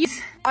 Yeah,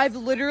 I've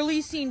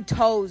literally seen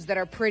toes that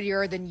are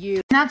prettier than you.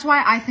 That's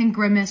why I think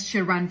Grimace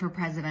should run for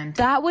president.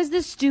 That was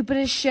the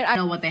stupidest shit I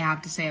know what they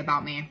have to say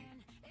about me.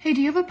 Hey, do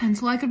you have a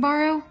pencil I could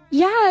borrow?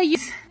 Yeah,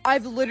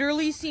 I've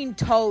literally seen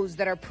toes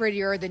that are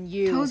prettier than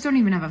you. Toes don't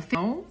even have a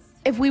face.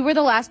 If we were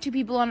the last two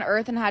people on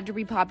Earth and had to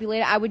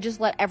repopulate it, I would just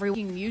let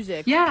everyone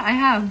music. Yeah, I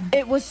have.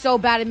 It was so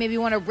bad it made me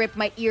want to rip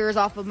my ears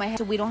off of my head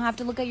so we don't have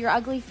to look at your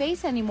ugly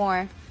face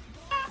anymore.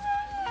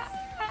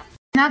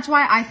 That's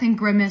why I think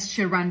Grimace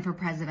should run for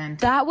president.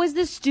 That was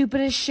the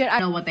stupidest shit I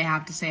know what they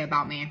have to say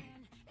about me.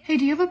 Hey,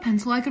 do you have a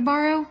pencil I could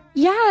borrow?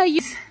 Yeah,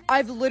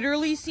 I've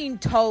literally seen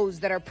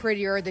toes that are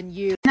prettier than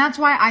you. That's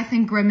why I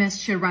think Grimace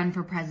should run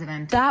for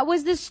president. That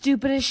was the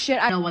stupidest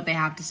shit I know what they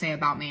have to say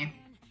about me.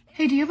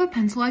 Hey, do you have a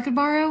pencil I could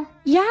borrow?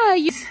 Yeah,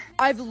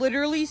 I've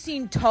literally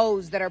seen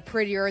toes that are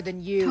prettier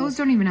than you. Toes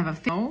don't even have a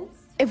face.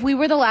 If we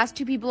were the last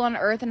two people on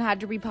Earth and had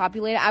to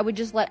repopulate it, I would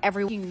just let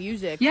everyone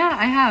music. Yeah,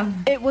 I have.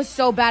 It was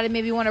so bad it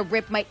made me want to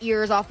rip my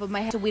ears off of my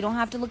head so we don't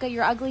have to look at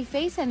your ugly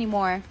face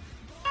anymore.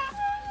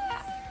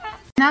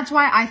 That's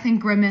why I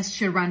think Grimace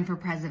should run for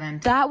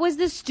president. That was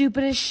the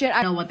stupidest shit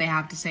I know what they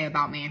have to say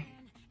about me.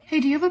 Hey,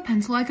 do you have a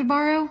pencil I could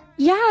borrow?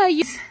 Yeah,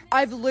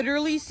 I've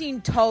literally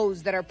seen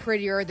toes that are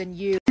prettier than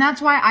you.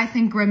 That's why I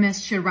think Grimace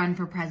should run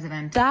for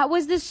president. that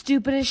was the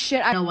stupidest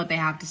shit I know what they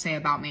have to say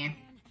about me.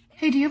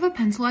 Hey, do you have a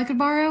pencil I could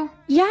borrow?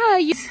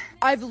 Yeah,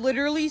 I've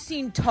literally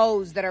seen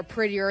toes that are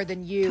prettier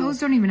than you. Toes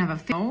don't even have a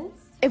face.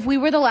 If we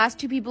were the last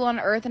two people on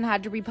Earth and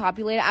had to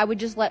repopulate it, I would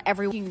just let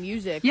everyone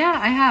music. Yeah,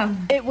 I have.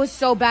 It was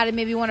so bad it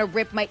made me want to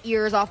rip my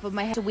ears off of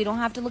my head so we don't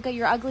have to look at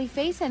your ugly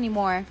face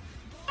anymore.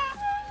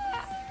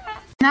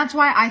 That's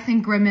why I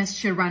think Grimace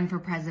should run for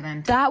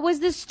president. That was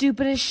the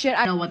stupidest shit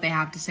I know what they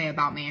have to say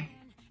about me.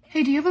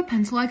 Hey, do you have a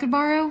pencil I could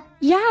borrow?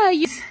 Yeah,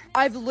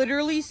 I've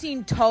literally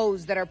seen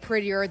toes that are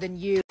prettier than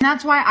you.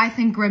 That's why I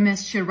think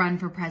Grimace should run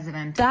for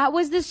president. that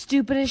was the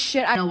stupidest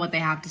shit I know what they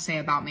have to say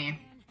about me.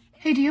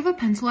 Hey, do you have a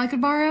pencil I could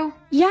borrow?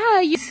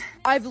 Yeah,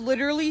 I've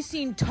literally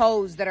seen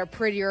toes that are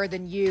prettier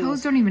than you.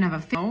 Toes don't even have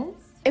a face.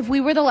 if we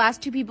were the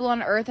last two people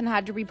on Earth and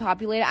had to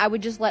repopulate it, I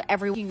would just let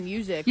everyone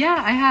music. Yeah,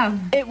 I have.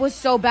 It was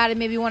so bad it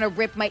made me want to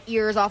rip my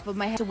ears off of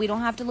my head so we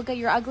don't have to look at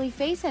your ugly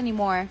face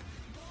anymore.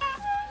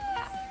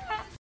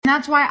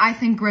 That's why I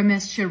think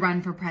Grimace should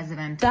run for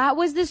president. That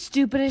was the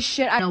stupidest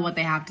shit I know what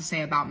they have to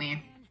say about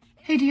me.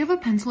 Hey, do you have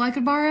a pencil I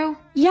could borrow?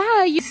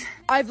 Yeah,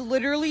 I've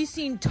literally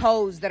seen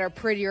toes that are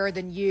prettier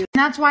than you.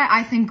 That's why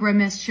I think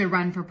Grimace should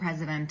run for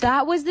president.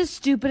 that was the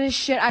stupidest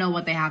shit I know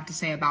what they have to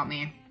say about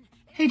me.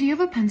 Hey, do you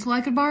have a pencil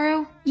I could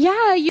borrow?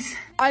 Yeah,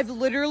 I've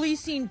literally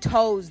seen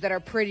toes that are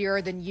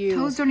prettier than you.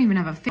 Toes don't even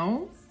have a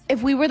face.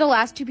 if we were the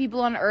last two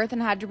people on Earth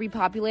and had to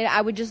repopulate it,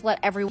 I would just let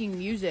everyone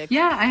music.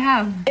 Yeah, I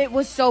have. It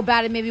was so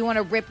bad it made me want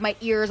to rip my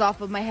ears off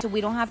of my head so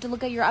we don't have to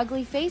look at your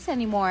ugly face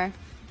anymore.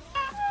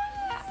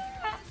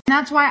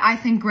 That's why I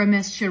think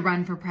Grimace should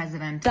run for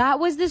president. That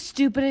was the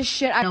stupidest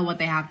shit I know what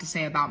they have to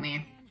say about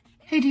me.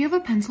 Hey, do you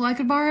have a pencil I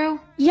could borrow?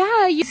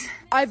 Yeah,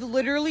 I've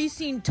literally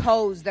seen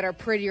toes that are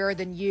prettier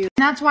than you.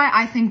 That's why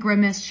I think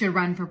Grimace should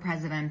run for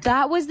president.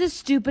 that was the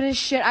stupidest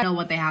shit I know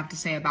what they have to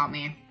say about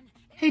me.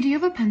 Hey, do you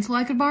have a pencil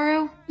I could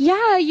borrow?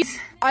 Yeah,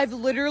 I've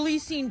literally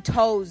seen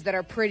toes that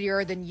are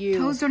prettier than you.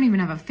 Toes don't even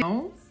have a face.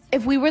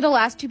 if we were the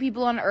last two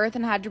people on Earth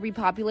and had to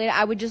repopulate it,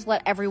 I would just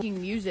let everyone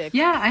music.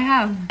 Yeah, I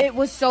have. It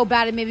was so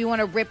bad it made me want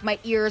to rip my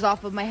ears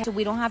off of my head so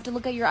we don't have to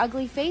look at your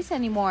ugly face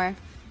anymore.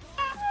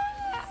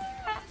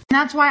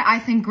 That's why I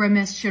think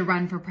Grimace should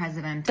run for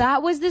president.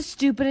 That was the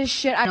stupidest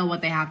shit I know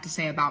what they have to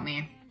say about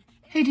me.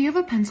 Hey, do you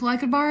have a pencil I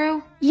could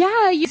borrow?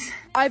 Yeah,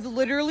 I've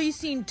literally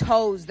seen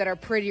toes that are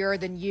prettier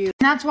than you.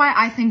 That's why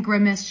I think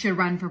Grimace should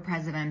run for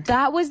president.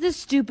 that was the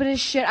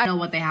stupidest shit I know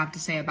what they have to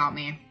say about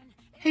me.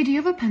 Hey, do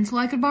you have a pencil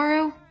I could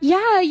borrow?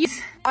 Yeah,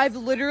 I've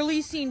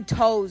literally seen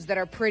toes that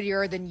are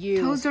prettier than you.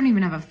 Toes don't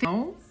even have a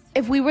face.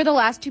 if we were the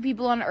last two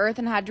people on Earth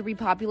and had to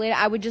repopulate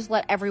it, I would just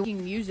let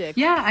everyone music.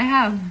 Yeah, I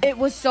have. It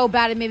was so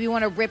bad it made me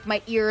want to rip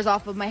my ears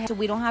off of my head so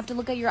we don't have to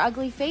look at your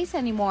ugly face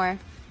anymore.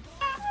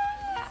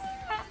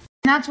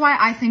 That's why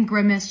I think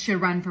Grimace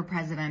should run for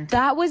president.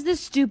 That was the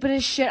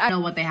stupidest shit I know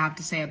what they have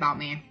to say about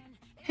me.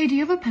 Hey, do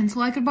you have a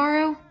pencil I could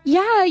borrow?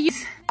 Yeah,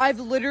 I've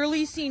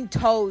literally seen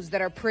toes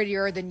that are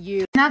prettier than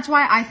you. That's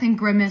why I think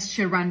Grimace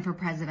should run for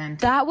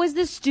president. that was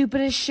the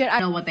stupidest shit I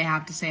know what they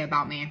have to say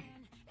about me.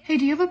 Hey,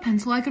 do you have a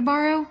pencil I could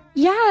borrow?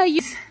 Yeah,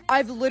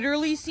 I've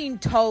literally seen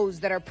toes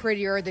that are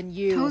prettier than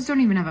you. Toes don't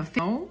even have a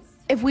face.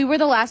 if we were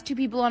the last two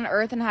people on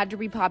Earth and had to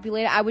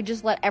repopulate it, I would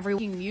just let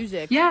everyone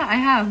music. Yeah, I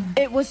have.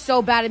 It was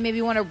so bad it made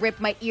me want to rip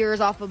my ears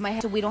off of my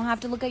head so we don't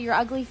have to look at your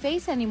ugly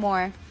face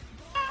anymore.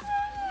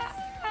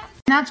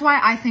 That's why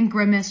I think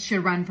Grimace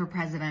should run for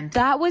president.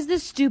 That was the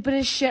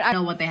stupidest shit I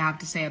know what they have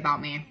to say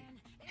about me.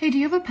 Hey, do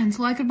you have a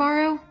pencil I could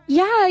borrow?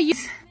 Yeah,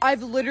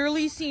 I've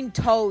literally seen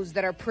toes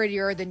that are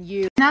prettier than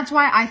you. That's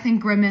why I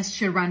think Grimace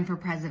should run for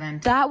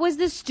president. that was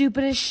the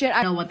stupidest shit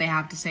I know what they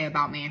have to say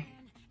about me.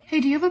 Hey,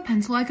 do you have a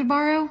pencil I could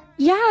borrow?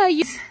 Yeah,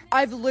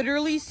 I've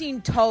literally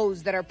seen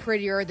toes that are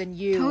prettier than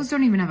you. Toes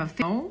don't even have a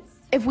face.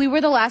 if we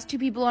were the last two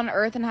people on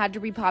Earth and had to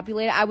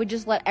repopulate it, I would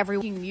just let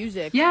everyone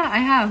music. Yeah, I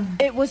have.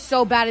 It was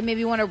so bad it made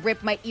me want to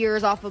rip my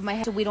ears off of my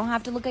head so we don't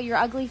have to look at your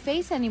ugly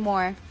face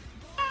anymore.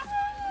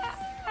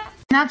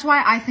 That's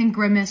why I think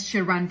Grimace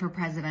should run for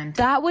president.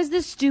 That was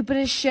the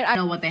stupidest shit I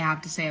know what they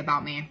have to say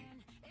about me.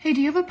 Hey,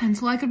 do you have a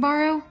pencil I could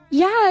borrow?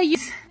 Yeah,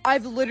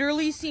 I've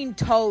literally seen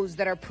toes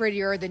that are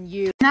prettier than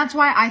you. That's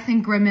why I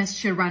think Grimace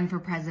should run for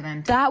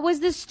president. that was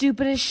the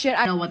stupidest shit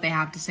I know what they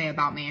have to say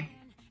about me.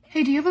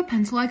 Hey, do you have a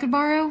pencil I could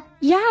borrow?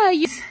 Yeah,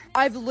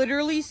 I've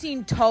literally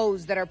seen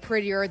toes that are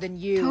prettier than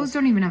you. Toes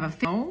don't even have a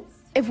face.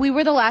 if we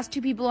were the last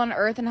two people on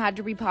Earth and had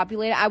to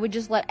repopulate it, I would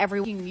just let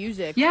everyone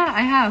music. Yeah,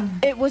 I have.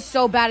 It was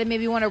so bad it made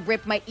me want to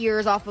rip my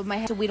ears off of my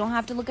head so we don't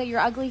have to look at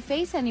your ugly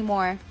face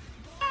anymore.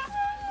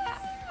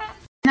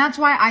 That's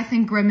why I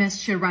think Grimace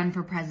should run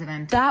for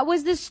president. That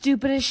was the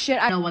stupidest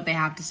shit I know what they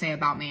have to say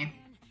about me.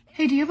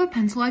 Hey, do you have a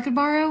pencil I could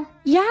borrow?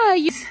 Yeah,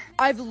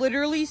 I've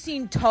literally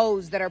seen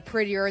toes that are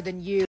prettier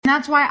than you.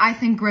 That's why I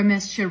think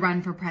Grimace should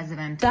run for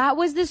president. that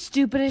was the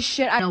stupidest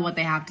shit I know what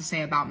they have to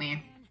say about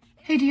me.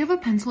 Hey, do you have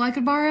a pencil I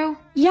could borrow?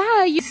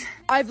 Yeah,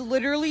 I've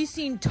literally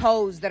seen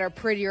toes that are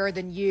prettier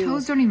than you.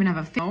 Toes don't even have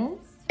a face.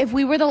 If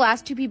we were the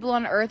last two people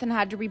on Earth and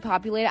had to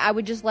repopulate it, I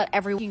would just let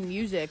everyone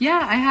music.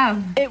 Yeah, I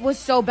have. It was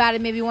so bad it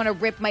made me want to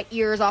rip my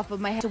ears off of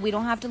my head so we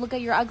don't have to look at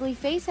your ugly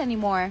face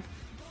anymore.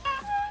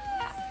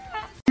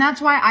 That's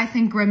why I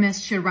think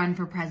Grimace should run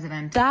for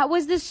president. That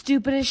was the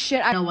stupidest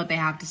shit I know what they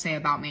have to say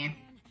about me.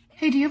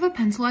 Hey, do you have a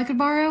pencil I could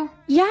borrow?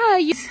 Yeah,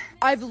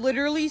 I've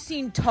literally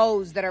seen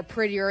toes that are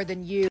prettier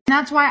than you.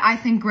 That's why I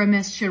think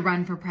Grimace should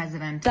run for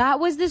president. That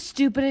was the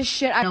stupidest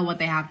shit I know what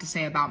they have to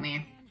say about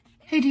me.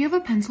 Hey, do you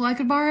have a pencil I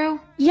could borrow?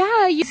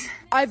 Yeah,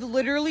 I've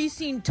literally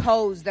seen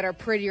toes that are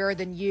prettier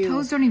than you.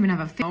 Toes don't even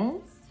have a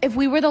face. If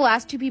we were the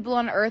last two people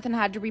on Earth and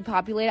had to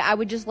repopulate it, I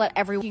would just let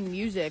everyone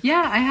music.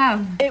 Yeah, I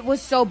have. It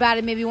was so bad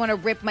it made me want to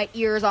rip my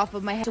ears off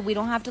of my head so we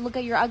don't have to look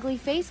at your ugly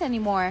face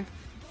anymore.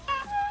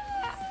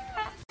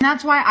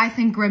 That's why I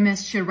think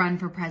Grimace should run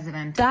for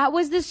president. That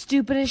was the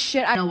stupidest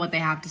shit I know what they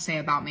have to say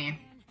about me.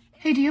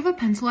 Hey, do you have a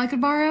pencil I could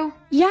borrow?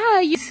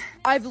 Yeah,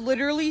 I've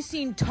literally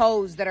seen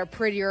toes that are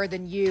prettier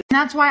than you.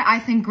 That's why I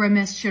think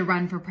Grimace should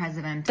run for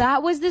president.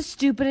 That was the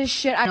stupidest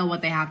shit I know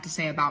what they have to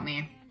say about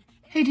me.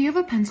 Hey, do you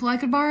have a pencil I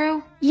could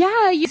borrow?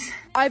 Yeah,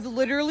 I've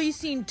literally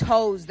seen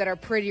toes that are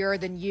prettier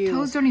than you.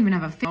 Toes don't even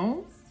have a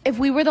face. If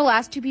we were the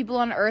last two people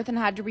on Earth and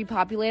had to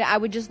repopulate it, I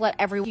would just let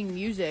everyone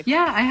music.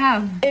 Yeah, I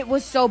have. It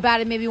was so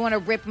bad it made me want to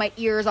rip my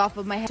ears off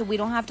of my head so we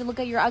don't have to look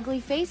at your ugly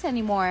face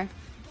anymore.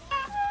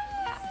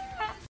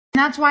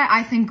 That's why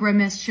I think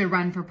Grimace should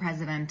run for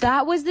president.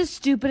 That was the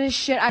stupidest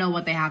shit I know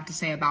what they have to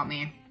say about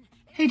me.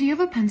 Hey, do you have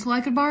a pencil I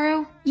could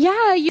borrow?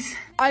 Yeah,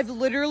 I've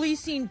literally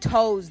seen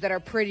toes that are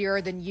prettier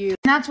than you.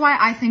 That's why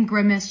I think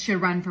Grimace should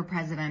run for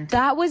president.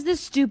 That was the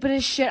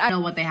stupidest shit I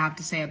know what they have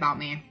to say about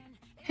me.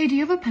 Hey, do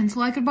you have a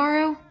pencil I could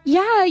borrow?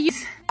 Yeah,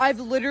 I've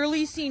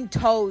literally seen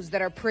toes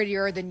that are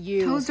prettier than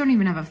you. Toes don't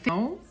even have a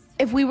face.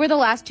 If we were the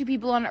last two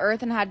people on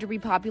Earth and had to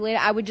repopulate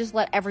it, I would just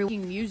let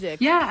everyone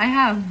music. Yeah, I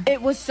have. It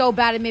was so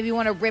bad it made me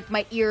want to rip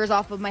my ears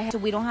off of my head so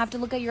we don't have to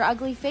look at your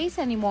ugly face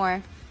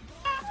anymore.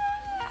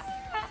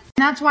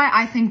 That's why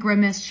I think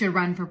Grimace should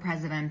run for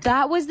president.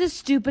 That was the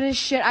stupidest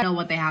shit I know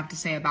what they have to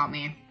say about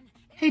me.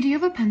 Hey, do you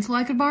have a pencil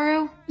I could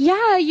borrow?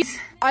 Yeah,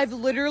 I've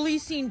literally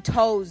seen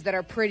toes that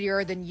are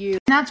prettier than you.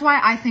 That's why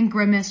I think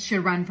Grimace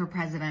should run for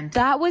president.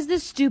 That was the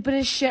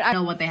stupidest shit I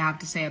know what they have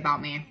to say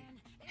about me.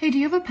 Hey, do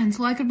you have a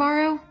pencil I could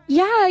borrow?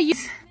 Yeah,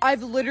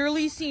 I've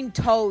literally seen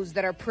toes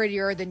that are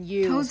prettier than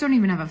you. Toes don't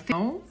even have a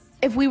face.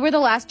 If we were the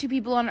last two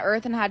people on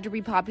Earth and had to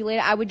repopulate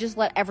it, I would just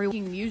let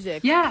everyone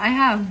music. Yeah, I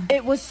have.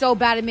 It was so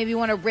bad it made me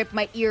want to rip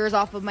my ears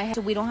off of my head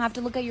so we don't have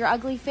to look at your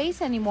ugly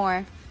face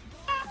anymore.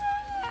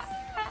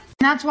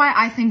 That's why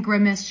I think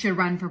Grimace should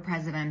run for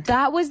president.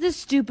 That was the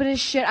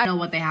stupidest shit I know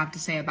what they have to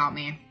say about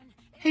me.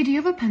 Hey, do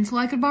you have a pencil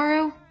I could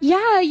borrow?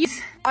 Yeah,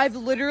 I've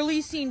literally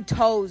seen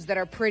toes that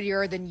are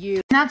prettier than you.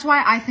 That's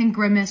why I think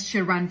Grimace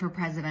should run for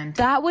president.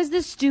 That was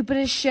the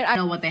stupidest shit I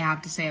know what they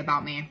have to say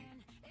about me.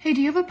 Hey, do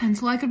you have a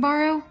pencil I could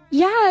borrow?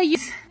 Yeah,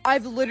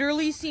 I've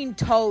literally seen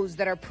toes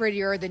that are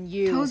prettier than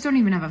you. Toes don't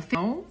even have a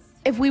face.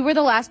 If we were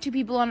the last two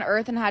people on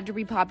Earth and had to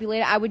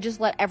repopulate it, I would just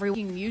let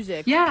everyone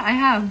music. Yeah, I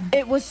have.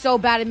 It was so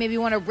bad it made me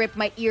want to rip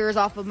my ears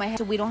off of my head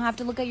so we don't have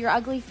to look at your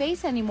ugly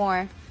face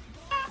anymore.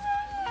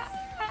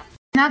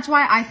 That's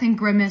why I think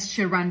Grimace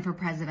should run for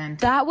president.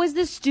 That was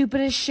the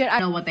stupidest shit I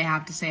know what they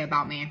have to say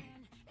about me.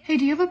 Hey,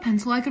 do you have a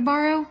pencil I could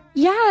borrow?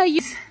 Yeah,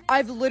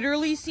 I've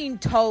literally seen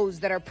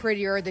toes that are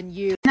prettier than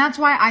you. That's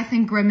why I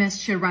think Grimace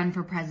should run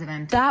for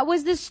president. That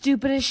was the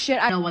stupidest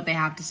shit I know what they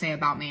have to say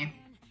about me.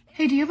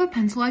 Hey, do you have a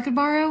pencil I could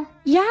borrow?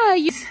 Yeah,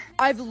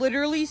 I've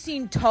literally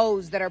seen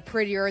toes that are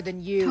prettier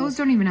than you. Toes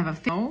don't even have a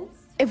face.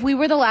 If we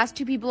were the last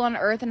two people on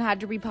Earth and had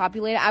to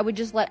repopulate it, I would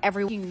just let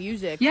everyone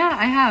music. Yeah,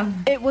 I have.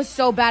 It was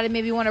so bad it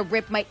made me want to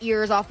rip my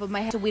ears off of my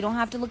head so we don't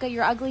have to look at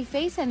your ugly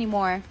face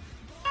anymore.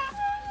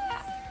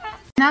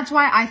 That's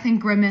why I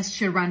think Grimace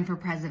should run for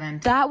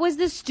president. That was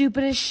the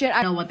stupidest shit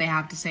I know what they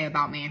have to say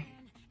about me.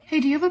 Hey,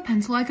 do you have a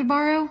pencil I could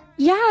borrow?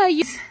 Yeah,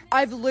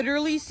 I've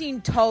literally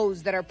seen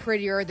toes that are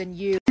prettier than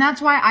you.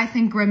 That's why I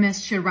think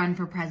Grimace should run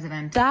for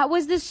president. That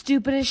was the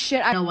stupidest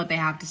shit I know what they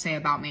have to say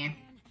about me.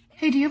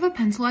 Hey, do you have a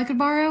pencil I could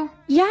borrow?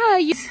 Yeah,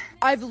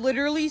 I've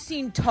literally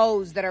seen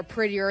toes that are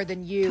prettier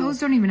than you.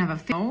 Toes don't even have a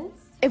face.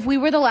 If we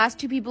were the last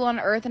two people on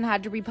Earth and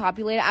had to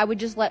repopulate it, I would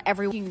just let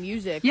everyone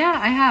music. Yeah,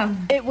 I have.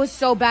 It was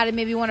so bad it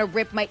made me want to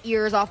rip my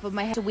ears off of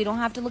my head so we don't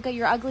have to look at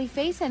your ugly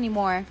face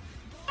anymore.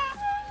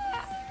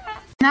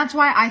 That's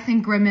why I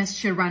think Grimace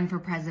should run for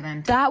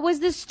president. That was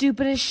the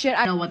stupidest shit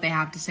I know what they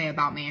have to say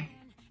about me.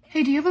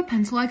 Hey, do you have a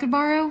pencil I could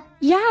borrow?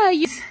 Yeah,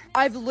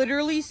 I've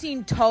literally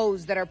seen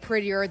toes that are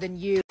prettier than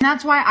you.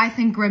 That's why I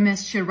think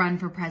Grimace should run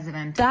for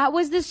president. That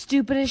was the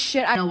stupidest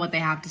shit I know what they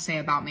have to say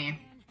about me.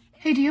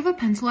 Hey, do you have a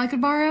pencil I could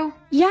borrow?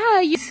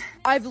 Yeah,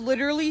 I've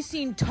literally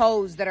seen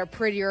toes that are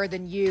prettier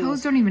than you.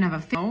 Toes don't even have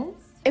a face.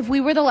 If we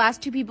were the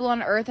last two people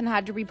on Earth and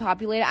had to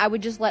repopulate it, I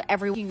would just let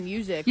everyone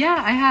music. Yeah,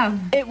 I have.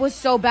 It was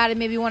so bad it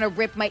made me want to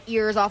rip my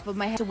ears off of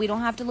my head so we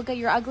don't have to look at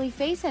your ugly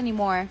face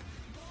anymore.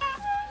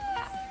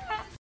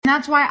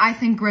 That's why I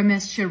think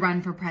Grimace should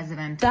run for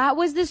president. That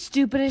was the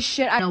stupidest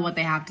shit I know what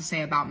they have to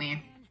say about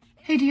me.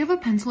 Hey, do you have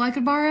a pencil I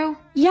could borrow?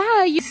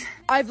 Yeah,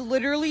 I've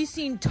literally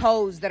seen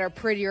toes that are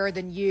prettier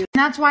than you.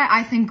 That's why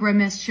I think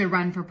Grimace should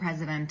run for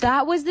president.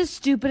 That was the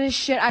stupidest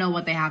shit I know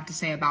what they have to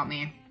say about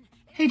me.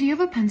 Hey, do you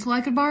have a pencil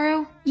I could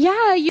borrow?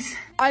 Yeah,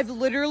 I've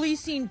literally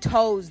seen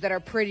toes that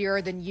are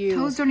prettier than you.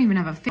 Toes don't even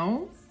have a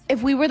face.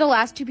 If we were the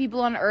last two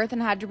people on Earth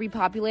and had to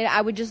repopulate,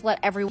 I would just let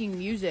everyone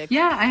music.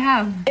 Yeah, I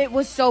have. It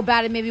was so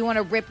bad it made me want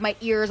to rip my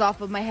ears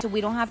off of my head so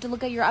we don't have to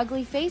look at your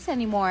ugly face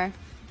anymore.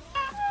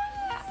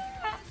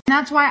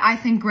 That's why I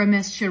think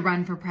Grimace should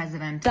run for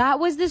president. That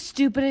was the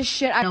stupidest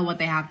shit. I know what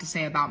they have to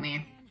say about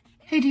me.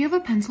 Hey, do you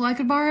have a pencil I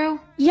could borrow?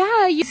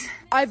 Yeah,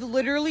 I've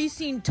literally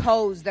seen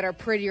toes that are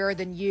prettier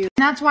than you.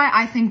 That's why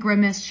I think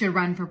Grimace should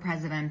run for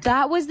president.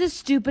 That was the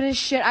stupidest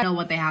shit. I know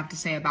what they have to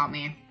say about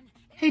me.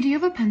 Hey, do you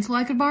have a pencil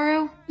I could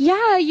borrow?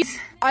 Yeah,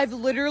 I've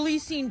literally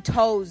seen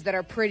toes that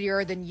are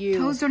prettier than you.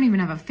 Toes don't even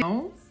have a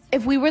face.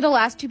 If we were the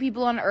last two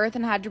people on Earth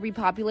and had to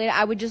repopulate,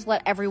 I would just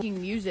let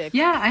everyone music.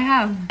 Yeah, I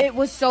have. It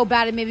was so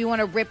bad it made me want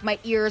to rip my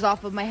ears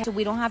off of my head so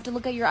we don't have to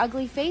look at your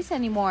ugly face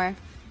anymore.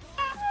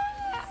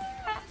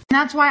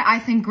 That's why I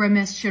think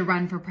Grimace should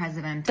run for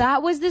president.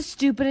 That was the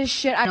stupidest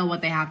shit. I know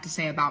what they have to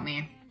say about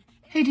me.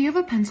 Hey, do you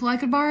have a pencil I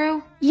could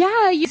borrow?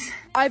 Yeah,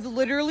 I've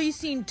literally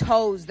seen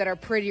toes that are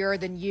prettier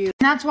than you.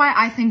 That's why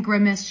I think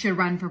Grimace should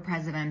run for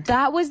president.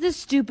 That was the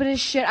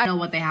stupidest shit. I know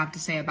what they have to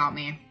say about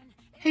me.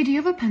 Hey, do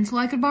you have a pencil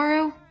I could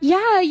borrow?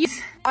 Yeah,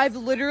 I've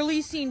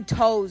literally seen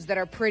toes that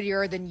are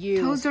prettier than you.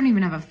 Toes don't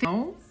even have a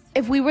face.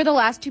 If we were the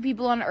last two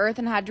people on Earth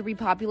and had to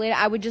repopulate,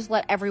 I would just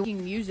let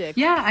everyone music.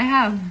 Yeah, I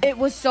have. It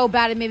was so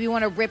bad it made me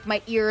want to rip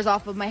my ears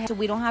off of my head so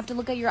we don't have to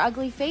look at your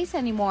ugly face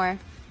anymore.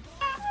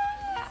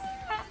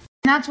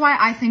 That's why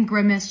I think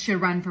Grimace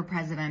should run for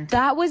president.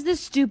 That was the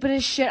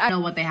stupidest shit. I know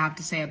what they have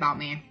to say about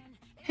me.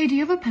 Hey, do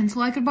you have a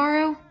pencil I could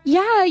borrow?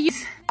 Yeah,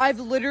 I've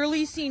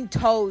literally seen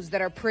toes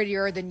that are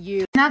prettier than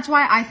you. That's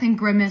why I think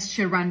Grimace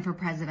should run for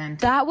president.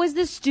 That was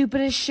the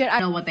stupidest shit. I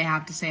know what they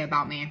have to say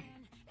about me.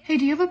 Hey,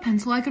 do you have a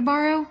pencil I could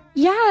borrow?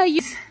 Yeah,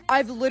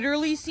 I've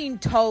literally seen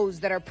toes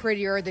that are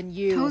prettier than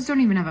you. Toes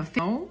don't even have a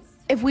face.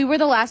 If we were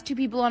the last two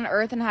people on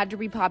Earth and had to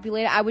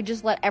repopulate, I would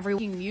just let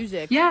everyone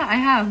music. Yeah, I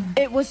have.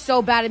 It was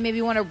so bad it made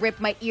me want to rip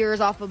my ears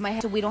off of my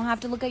head so we don't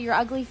have to look at your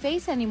ugly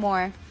face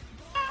anymore.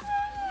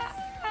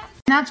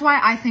 That's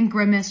why I think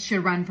Grimace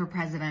should run for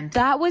president.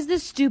 That was the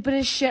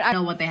stupidest shit. I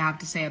know what they have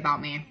to say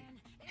about me.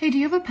 Hey, do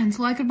you have a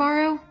pencil I could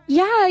borrow?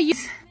 Yeah,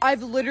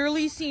 I've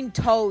literally seen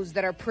toes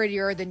that are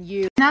prettier than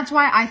you. That's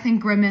why I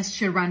think Grimace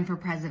should run for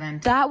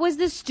president. That was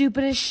the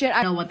stupidest shit.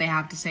 I know what they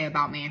have to say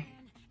about me.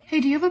 Hey,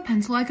 do you have a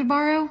pencil I could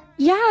borrow?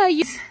 Yeah,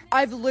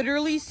 I've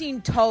literally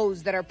seen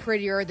toes that are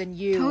prettier than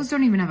you. Toes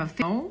don't even have a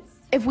face.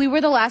 If we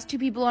were the last two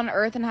people on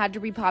Earth and had to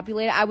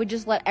repopulate, I would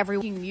just let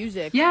everyone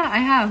music. Yeah, I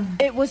have.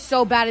 It was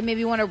so bad it made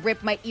me want to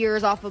rip my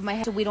ears off of my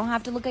head so we don't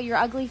have to look at your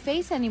ugly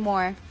face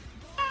anymore.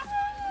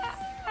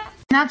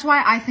 That's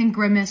why I think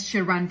Grimace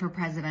should run for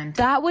president.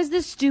 That was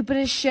the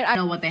stupidest shit. I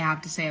know what they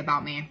have to say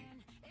about me.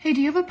 Hey,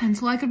 do you have a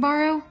pencil I could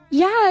borrow?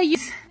 Yeah,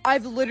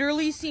 I've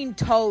literally seen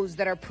toes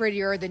that are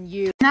prettier than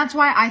you. That's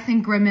why I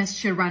think Grimace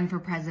should run for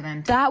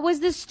president. That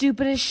was the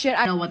stupidest shit.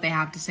 I know what they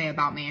have to say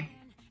about me.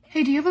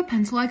 Hey, do you have a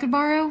pencil I could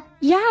borrow?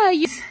 Yeah,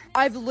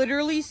 I've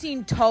literally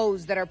seen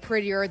toes that are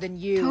prettier than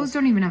you. Toes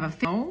don't even have a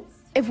face.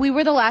 If we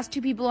were the last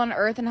two people on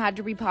Earth and had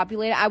to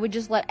repopulate, I would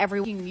just let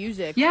everyone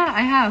music. Yeah,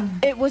 I have.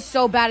 It was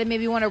so bad it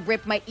made me want to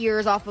rip my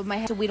ears off of my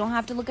head so we don't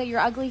have to look at your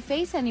ugly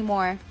face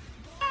anymore.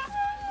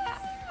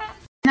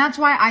 That's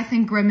why I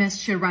think Grimace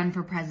should run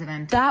for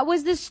president. That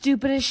was the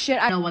stupidest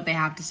shit. I know what they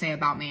have to say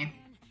about me.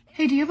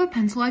 Hey, do you have a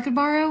pencil I could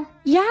borrow?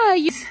 Yeah,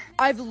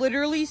 I've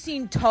literally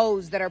seen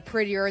toes that are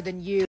prettier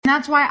than you.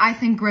 That's why I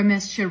think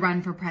Grimace should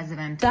run for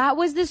president. That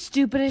was the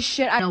stupidest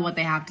shit. I know what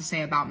they have to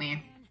say about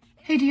me.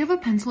 Hey, do you have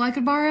a pencil I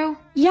could borrow?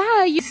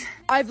 Yeah,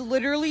 I've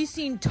literally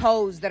seen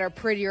toes that are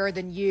prettier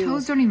than you.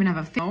 Toes don't even have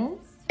a face.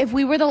 If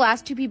we were the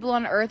last two people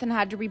on Earth and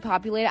had to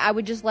repopulate, I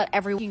would just let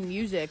everyone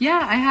music.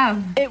 Yeah, I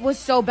have. It was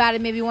so bad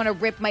it made me want to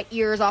rip my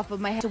ears off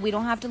of my head so we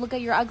don't have to look at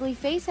your ugly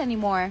face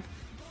anymore.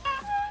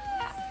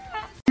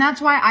 That's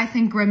why I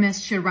think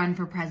Grimace should run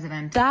for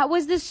president. That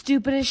was the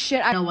stupidest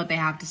shit. I know what they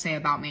have to say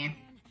about me.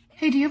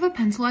 Hey, do you have a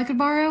pencil I could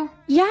borrow?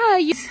 Yeah,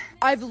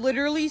 I've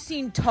literally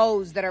seen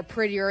toes that are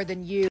prettier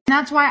than you.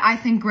 That's why I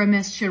think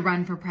Grimace should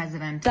run for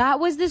president. That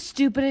was the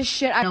stupidest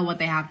shit. I know what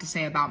they have to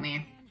say about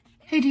me.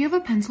 Hey, do you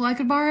have a pencil I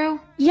could borrow?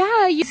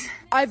 Yeah,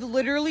 I've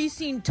literally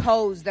seen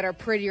toes that are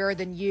prettier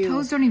than you.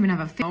 Toes don't even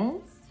have a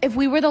face. If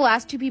we were the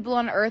last two people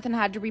on Earth and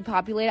had to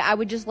repopulate, I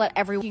would just let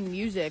everyone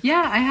music.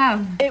 Yeah, I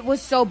have. It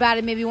was so bad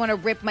it made me want to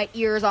rip my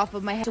ears off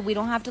of my head so we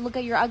don't have to look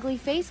at your ugly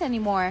face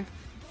anymore.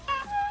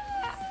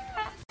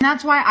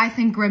 That's why I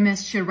think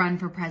Grimace should run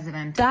for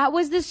president. That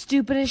was the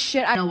stupidest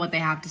shit. I know what they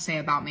have to say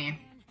about me.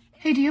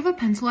 Hey, do you have a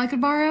pencil I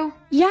could borrow?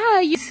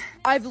 Yeah,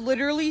 I've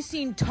literally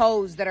seen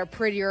toes that are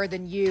prettier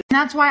than you.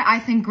 That's why I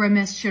think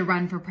Grimace should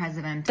run for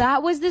president.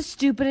 That was the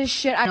stupidest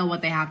shit. I know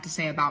what they have to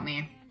say about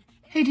me.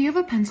 Hey, do you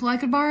have a pencil I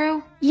could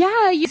borrow?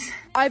 Yeah,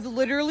 I've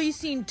literally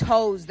seen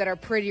toes that are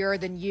prettier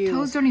than you.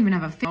 Toes don't even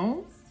have a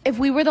face. If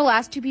we were the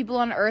last two people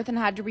on Earth and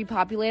had to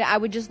repopulate it, I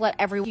would just let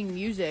everyone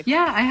music.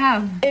 Yeah, I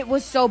have. It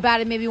was so bad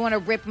it made me want to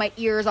rip my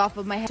ears off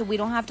of my head so we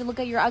don't have to look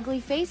at your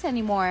ugly face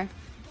anymore.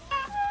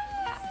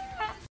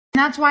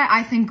 That's why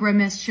I think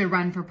Grimace should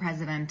run for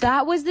president.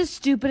 That was the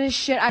stupidest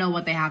shit. I know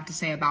what they have to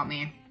say about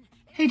me.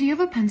 Hey, do you have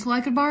a pencil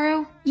I could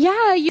borrow?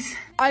 Yeah,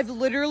 I've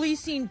literally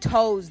seen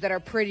toes that are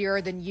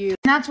prettier than you.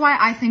 That's why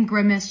I think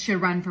Grimace should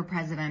run for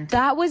president.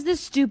 That was the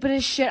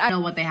stupidest shit. I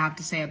know what they have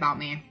to say about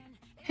me.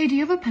 Hey, do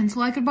you have a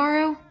pencil I could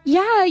borrow?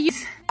 Yeah,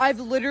 I've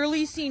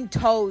literally seen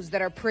toes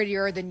that are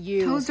prettier than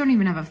you. Toes don't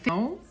even have a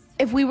face.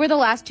 If we were the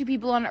last two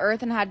people on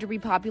Earth and had to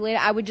repopulate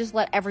it, I would just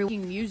let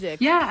everyone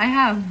music. Yeah, I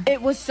have.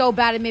 It was so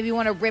bad it made me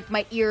want to rip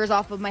my ears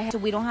off of my head so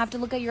we don't have to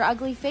look at your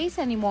ugly face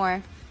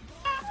anymore.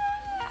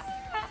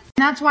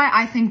 That's why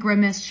I think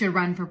Grimace should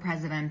run for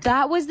president.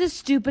 That was the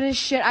stupidest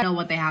shit. I know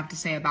what they have to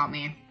say about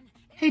me.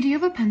 Hey, do you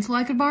have a pencil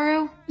I could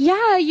borrow?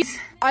 Yeah,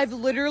 I've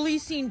literally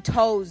seen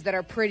toes that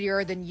are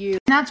prettier than you.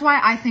 That's why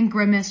I think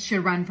Grimace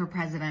should run for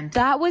president.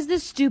 That was the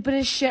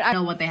stupidest shit. I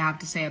know what they have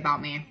to say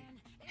about me.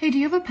 Hey, do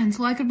you have a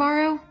pencil I could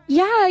borrow?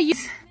 Yeah,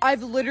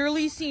 I've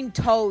literally seen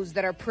toes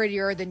that are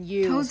prettier than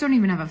you. Toes don't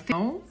even have a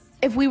face.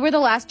 If we were the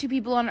last two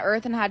people on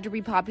Earth and had to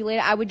repopulate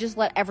it, I would just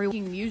let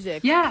everyone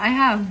music. Yeah, I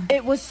have.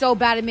 It was so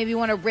bad it made me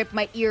want to rip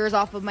my ears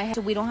off of my head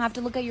so we don't have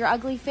to look at your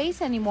ugly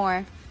face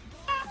anymore.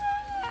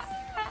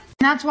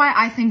 That's why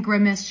I think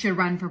Grimace should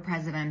run for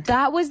president.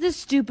 That was the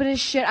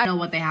stupidest shit. I know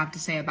what they have to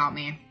say about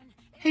me.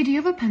 Hey, do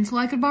you have a pencil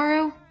I could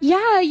borrow?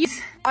 Yeah,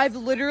 I've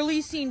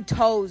literally seen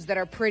toes that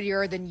are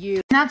prettier than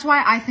you. That's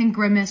why I think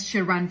Grimace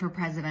should run for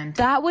president.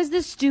 That was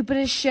the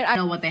stupidest shit. I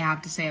know what they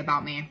have to say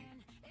about me.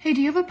 Hey, do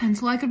you have a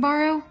pencil I could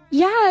borrow?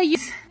 Yeah,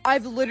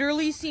 I've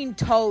literally seen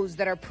toes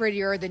that are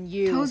prettier than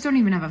you. Toes don't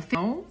even have a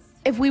face.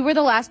 If we were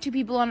the last two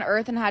people on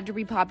Earth and had to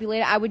repopulate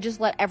it, I would just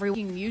let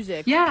everyone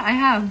music. Yeah, I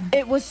have.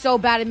 It was so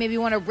bad it made me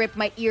want to rip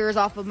my ears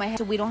off of my head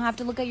so we don't have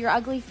to look at your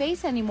ugly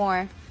face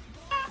anymore.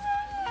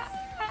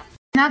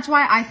 That's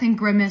why I think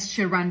Grimace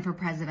should run for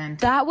president.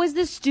 That was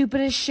the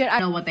stupidest shit. I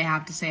know what they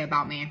have to say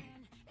about me.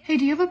 Hey,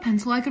 do you have a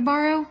pencil I could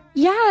borrow?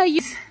 Yeah,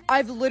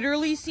 I've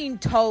literally seen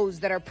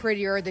toes that are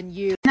prettier than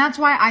you. That's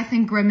why I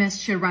think Grimace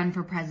should run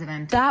for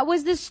president. That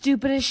was the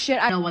stupidest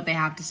shit. I know what they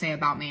have to say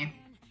about me.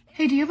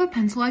 Hey, do you have a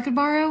pencil I could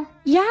borrow?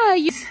 Yeah,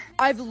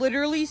 I've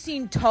literally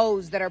seen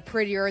toes that are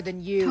prettier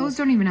than you. Toes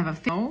don't even have a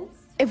face.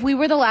 If we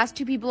were the last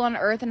two people on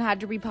Earth and had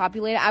to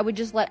repopulate it, I would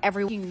just let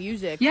everyone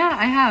music. Yeah,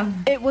 I have.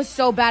 It was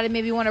so bad it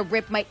made me want to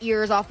rip my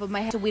ears off of my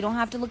head so we don't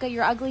have to look at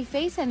your ugly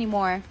face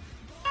anymore.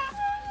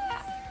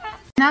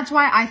 That's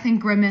why I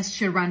think Grimace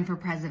should run for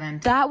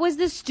president. That was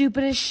the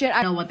stupidest shit.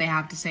 I know what they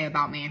have to say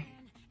about me.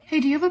 Hey,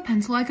 do you have a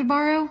pencil I could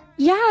borrow?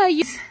 Yeah,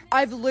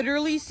 I've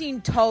literally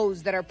seen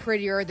toes that are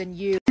prettier than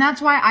you.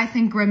 That's why I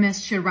think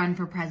Grimace should run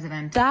for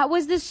president. That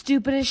was the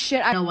stupidest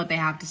shit. I know what they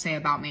have to say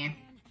about me.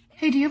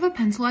 Hey, do you have a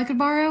pencil I could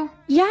borrow?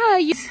 Yeah,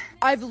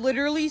 I've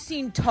literally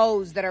seen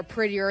toes that are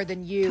prettier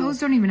than you. Toes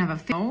don't even have a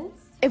face.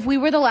 If we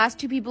were the last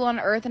two people on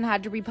Earth and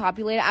had to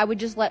repopulate it, I would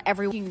just let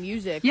everyone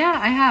music. Yeah,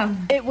 I have.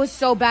 It was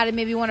so bad it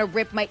made me want to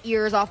rip my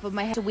ears off of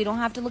my head so we don't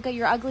have to look at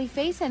your ugly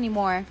face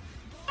anymore.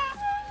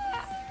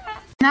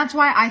 That's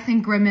why I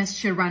think Grimace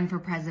should run for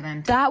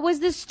president. That was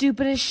the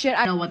stupidest shit.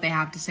 I know what they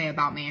have to say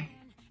about me.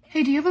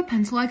 Hey, do you have a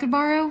pencil I could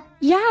borrow?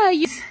 Yeah,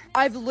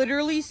 I've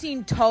literally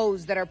seen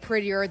toes that are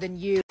prettier than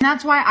you.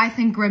 That's why I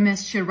think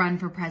Grimace should run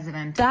for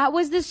president. That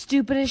was the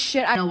stupidest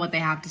shit. I know what they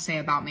have to say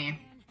about me.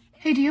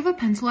 Hey, do you have a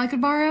pencil I could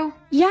borrow?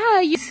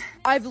 Yeah,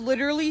 I've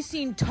literally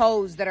seen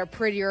toes that are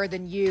prettier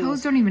than you.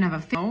 Toes don't even have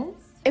a face.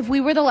 If we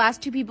were the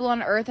last two people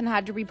on Earth and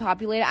had to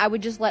repopulate it, I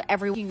would just let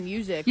everyone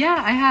music. Yeah,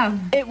 I have.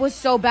 It was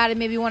so bad it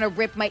made me want to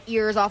rip my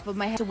ears off of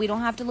my head so we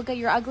don't have to look at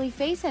your ugly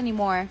face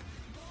anymore.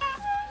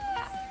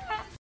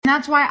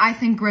 That's why I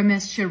think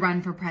Grimace should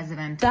run for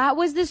president. That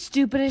was the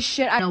stupidest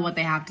shit. I know what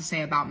they have to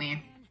say about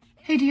me.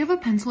 Hey, do you have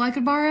a pencil I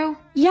could borrow?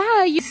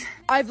 Yeah,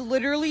 I've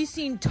literally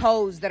seen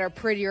toes that are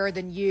prettier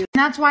than you.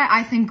 That's why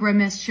I think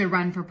Grimace should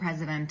run for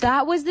president.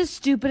 That was the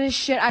stupidest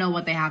shit. I know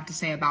what they have to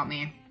say about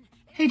me.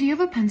 Hey, do you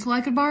have a pencil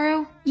I could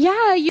borrow?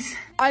 Yeah,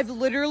 I've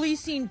literally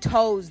seen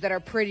toes that are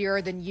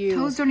prettier than you.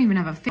 Toes don't even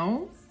have a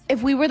face.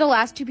 If we were the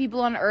last two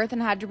people on Earth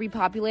and had to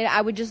repopulate it,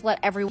 I would just let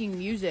everyone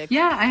music.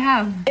 Yeah, I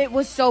have. It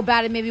was so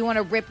bad it made me want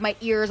to rip my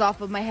ears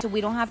off of my head so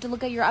we don't have to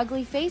look at your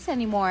ugly face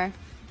anymore.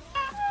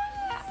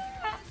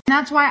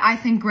 That's why I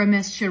think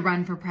Grimace should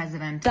run for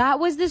president. That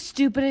was the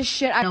stupidest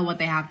shit. I know what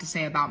they have to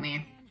say about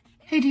me.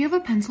 Hey, do you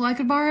have a pencil I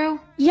could borrow?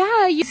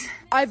 Yeah,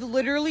 I've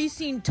literally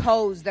seen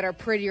toes that are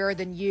prettier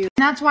than you.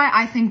 That's why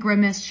I think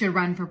Grimace should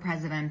run for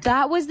president.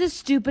 That was the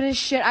stupidest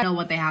shit. I know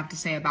what they have to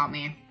say about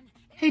me.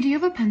 Hey, do you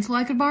have a pencil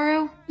I could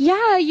borrow?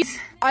 Yeah,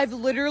 I've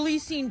literally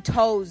seen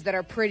toes that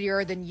are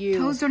prettier than you.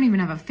 Toes don't even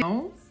have a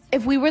face.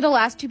 If we were the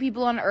last two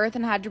people on Earth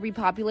and had to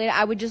repopulate it,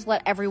 I would just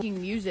let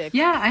everyone music.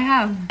 Yeah, I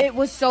have. It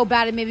was so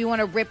bad it made me want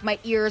to rip my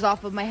ears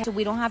off of my head so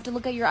we don't have to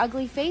look at your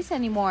ugly face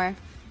anymore.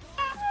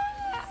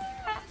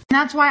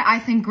 That's why I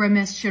think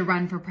Grimace should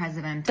run for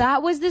president.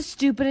 That was the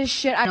stupidest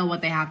shit. I know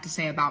what they have to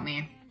say about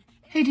me.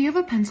 Hey, do you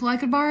have a pencil I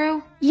could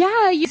borrow?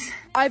 Yeah,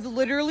 I've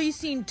literally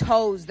seen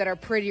toes that are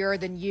prettier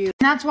than you.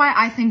 That's why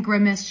I think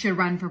Grimace should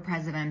run for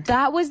president.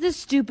 That was the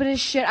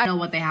stupidest shit I know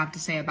what they have to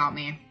say about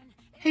me.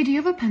 Hey, do you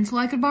have a pencil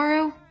I could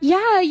borrow?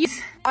 Yeah,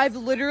 I've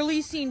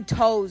literally seen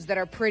toes that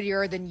are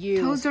prettier than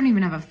you. Toes don't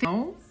even have a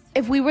face.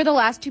 If we were the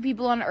last two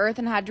people on Earth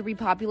and had to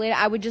repopulate,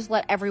 I would just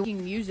let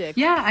everyone music.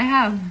 Yeah, I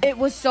have. It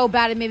was so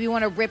bad it made me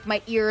want to rip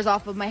my ears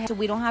off of my head so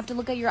we don't have to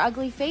look at your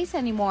ugly face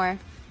anymore.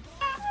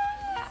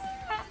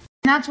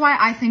 That's why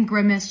I think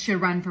Grimace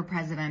should run for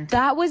president.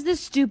 That was the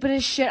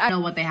stupidest shit. I know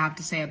what they have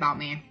to say about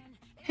me.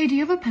 Hey, do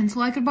you have a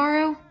pencil I could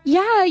borrow?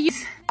 Yeah,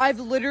 I've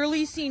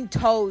literally seen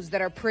toes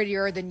that are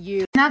prettier than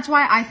you. That's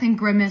why I think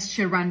Grimace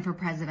should run for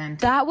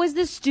president. That was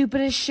the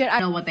stupidest shit. I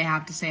know what they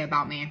have to say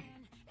about me.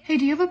 Hey,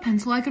 do you have a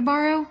pencil I could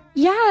borrow?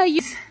 Yeah,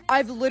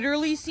 I've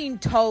literally seen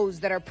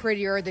toes that are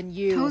prettier than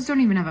you. Toes don't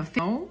even have a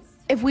face.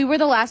 If we were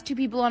the last two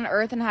people on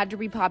Earth and had to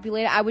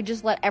repopulate, I would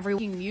just let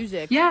everyone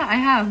music. Yeah, I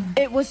have.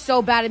 It was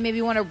so bad it made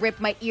me want to rip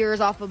my ears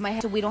off of my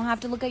head so we don't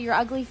have to look at your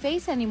ugly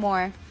face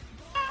anymore.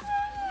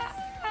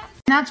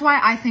 That's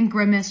why I think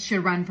Grimace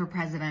should run for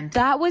president.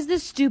 That was the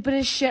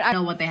stupidest shit. I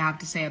know what they have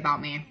to say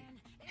about me.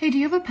 Hey, do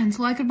you have a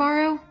pencil I could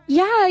borrow?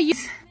 Yeah,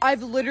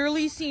 I've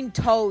literally seen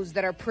toes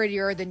that are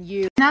prettier than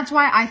you. That's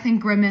why I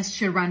think Grimace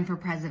should run for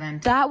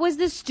president. That was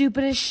the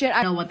stupidest shit.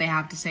 I know what they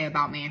have to say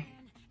about me.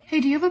 Hey,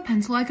 do you have a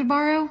pencil I could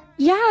borrow?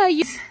 Yeah,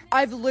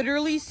 I've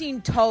literally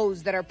seen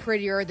toes that are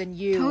prettier than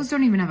you. Toes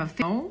don't even have a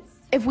face.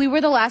 If we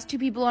were the last two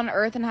people on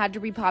Earth and had to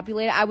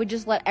repopulate, I would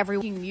just let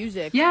everyone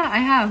music. Yeah, I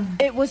have.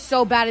 It was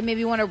so bad it made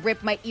me want to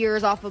rip my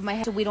ears off of my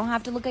head so we don't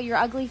have to look at your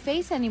ugly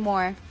face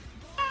anymore.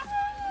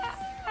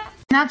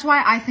 That's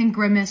why I think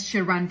Grimace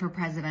should run for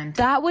president.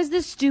 That was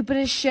the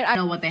stupidest shit. I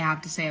know what they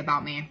have to say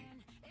about me.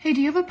 Hey, do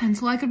you have a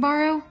pencil I could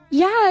borrow?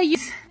 Yeah,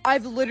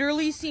 I've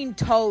literally seen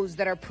toes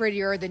that are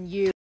prettier than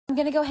you. I'm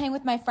gonna go hang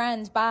with my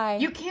friends. Bye.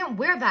 You can't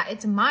wear that.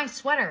 It's my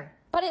sweater.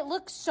 But it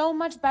looks so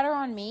much better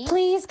on me.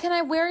 Please, can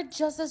I wear it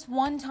just this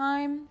one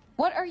time?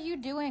 What are you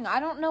doing?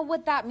 I don't know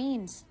what that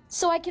means.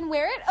 So I can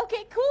wear it?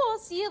 Okay, cool.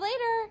 See you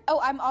later.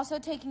 Oh, I'm also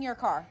taking your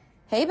car.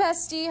 Hey,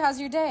 bestie, how's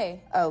your day?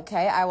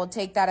 Okay, I will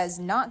take that as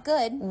not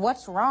good.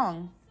 What's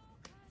wrong?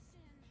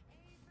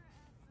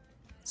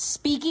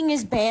 Speaking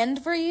is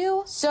banned for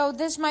you? So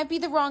this might be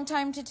the wrong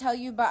time to tell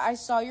you, but I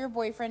saw your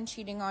boyfriend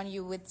cheating on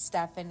you with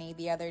Stephanie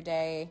the other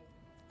day.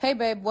 Hey,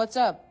 babe, what's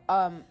up?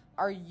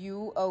 Are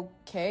you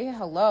okay?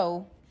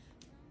 Hello?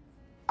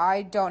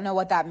 I don't know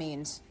what that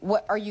means.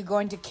 What, are you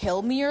going to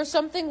kill me or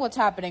something? What's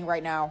happening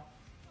right now?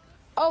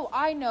 Oh,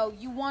 I know.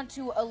 You want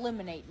to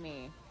eliminate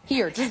me.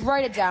 Here, just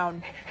write it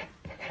down.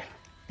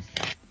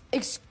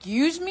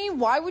 Excuse me?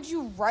 Why would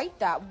you write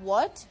that?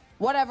 What?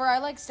 Whatever, I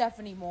like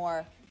Stephanie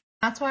more.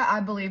 That's why I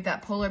believe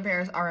that polar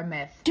bears are a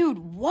myth. Dude,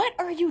 what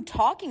are you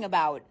talking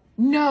about?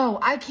 No,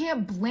 I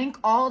can't blink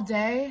all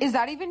day. Is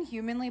that even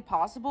humanly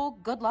possible?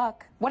 Good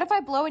luck. What if I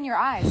blow in your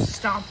eyes?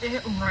 Stop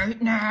it right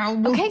now.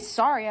 Okay,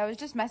 sorry, I was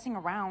just messing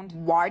around.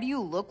 Why do you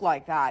look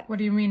like that? What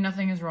do you mean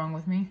nothing is wrong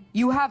with me?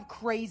 You have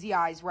crazy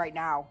eyes right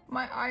now.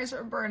 My eyes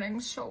are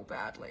burning so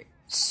badly.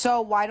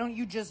 So why don't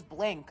you just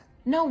blink?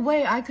 No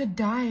way, I could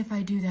die if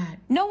I do that.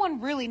 No one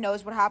really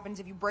knows what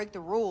happens if you break the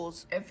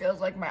rules. It feels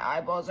like my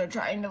eyeballs are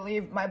trying to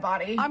leave my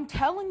body. I'm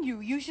telling you,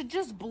 you should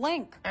just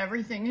blink.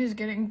 Everything is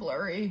getting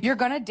blurry. You're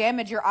gonna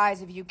damage your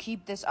eyes if you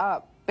keep this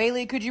up.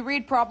 Bailey, could you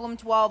read problem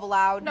 12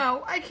 aloud?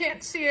 No, I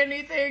can't see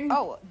anything.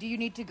 Oh, do you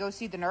need to go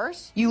see the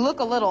nurse? You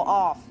look a little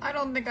off. I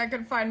don't think I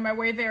could find my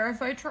way there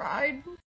if I tried.